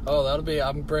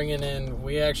 I'm bringing in...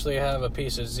 We actually have a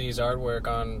piece of Z's artwork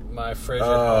on my fridge at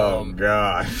home. Oh,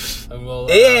 gosh. And,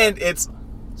 and it's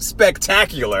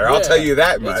spectacular. I'll tell you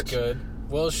that much. It's good.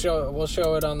 We'll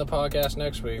show it on the podcast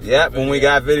next week. Yep, when we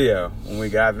got video.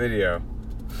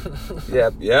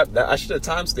 Yep. I should have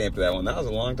timestamped that one. That was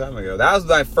a long time ago. That was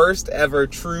my first ever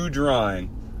true drawing.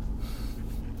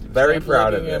 Very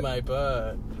proud of it. In my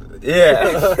butt.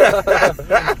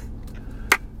 Yeah.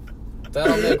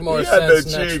 That'll make more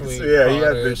sense next week. Yeah, he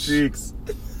had the cheeks.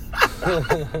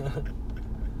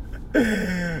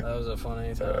 That was a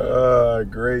funny time.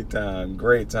 Great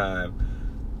time.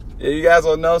 Yeah, you guys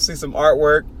will know, see some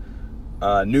artwork,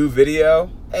 new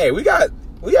video. Hey, we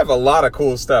have a lot of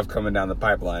cool stuff coming down the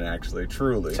pipeline, actually,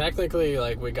 truly. Technically,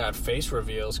 like, we got face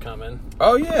reveals coming.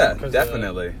 Oh, yeah,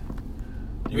 definitely.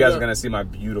 You guys are going to see my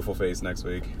beautiful face next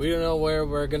week. We don't know where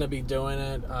we're going to be doing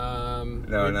it.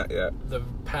 No, not yet. The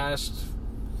past,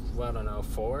 I don't know,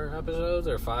 4 episodes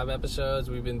or 5 episodes,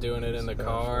 we've been doing it in the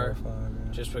car. 4 or 5,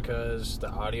 yeah. Just because the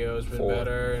audio's been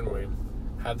better and we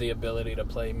have the ability to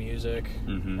play music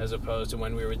as opposed to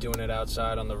when we were doing it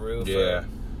outside on the roof. Yeah.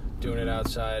 Doing it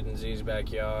outside in Z's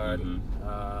backyard.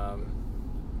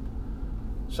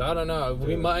 So I don't know.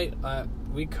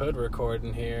 We could record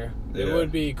in here. Yeah. It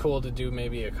would be cool to do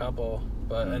maybe a couple,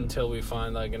 but until we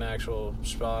find like an actual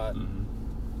spot,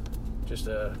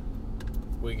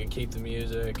 we can keep the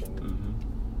music.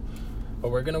 But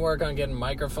we're gonna work on getting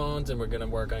microphones, and we're gonna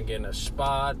work on getting a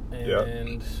spot,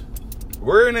 and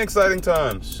we're in exciting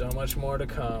times. So much more to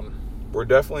come. We're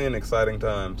definitely in exciting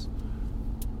times.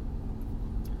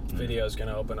 Video's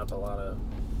gonna open up a lot of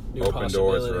new open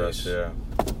doors possibilities. for us.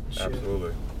 Yeah,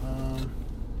 absolutely.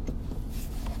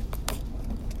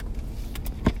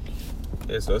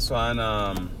 Yeah, so it's fine.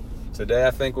 Today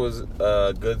I think was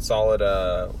a good, solid,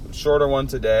 shorter one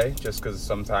today, just because of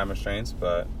some time restraints,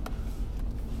 but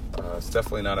it's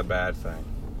definitely not a bad thing.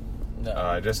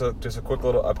 No. Just a quick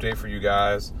little update for you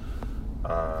guys.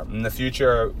 In the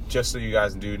future, just so you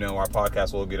guys do know, our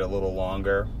podcast will get a little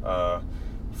longer.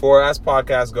 For as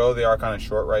podcasts go, they are kind of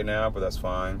short right now, but that's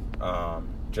fine.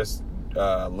 Just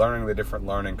learning the different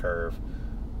learning curve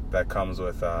that comes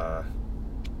with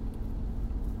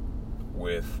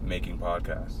making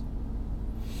podcasts.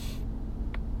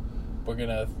 We're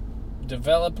gonna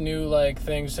develop new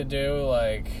things to do,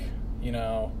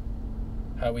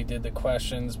 how we did the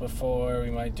questions before.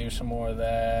 We might do some more of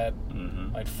that.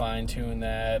 Might fine tune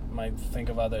that. Might think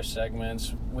of other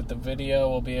segments. With the video,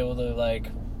 we'll be able to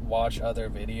watch other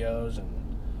videos, and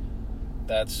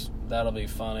that'll be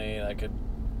funny. That could,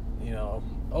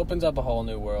 opens up a whole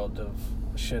new world of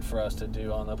shit for us to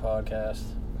do on the podcast.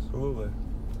 Absolutely.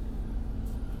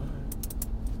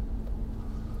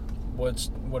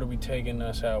 What are we taking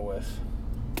us out with?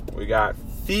 We got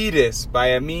Fetus by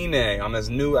Amine on his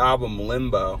new album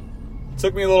Limbo.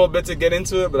 Took me a little bit to get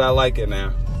into it, but I like it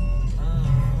now.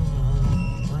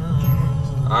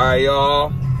 Alright,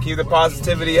 y'all. Keep the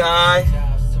positivity high.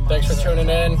 Thanks for tuning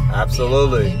in.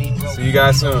 Absolutely. See you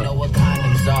guys soon.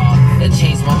 The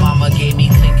chains my mama gave me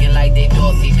clinking like they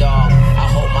Dorothy dog. I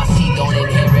hope my seed don't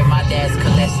inherit my dad's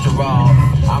cholesterol.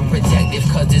 I'm protective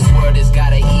cause this world has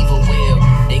got an evil will.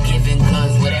 They giving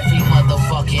guns with every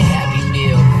motherfucking Happy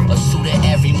Meal. A shooter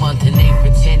every month and they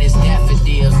pretend it's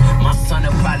daffodils. My son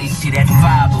will probably see that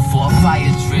fire before a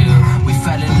fire drill. We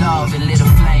fell in love and lit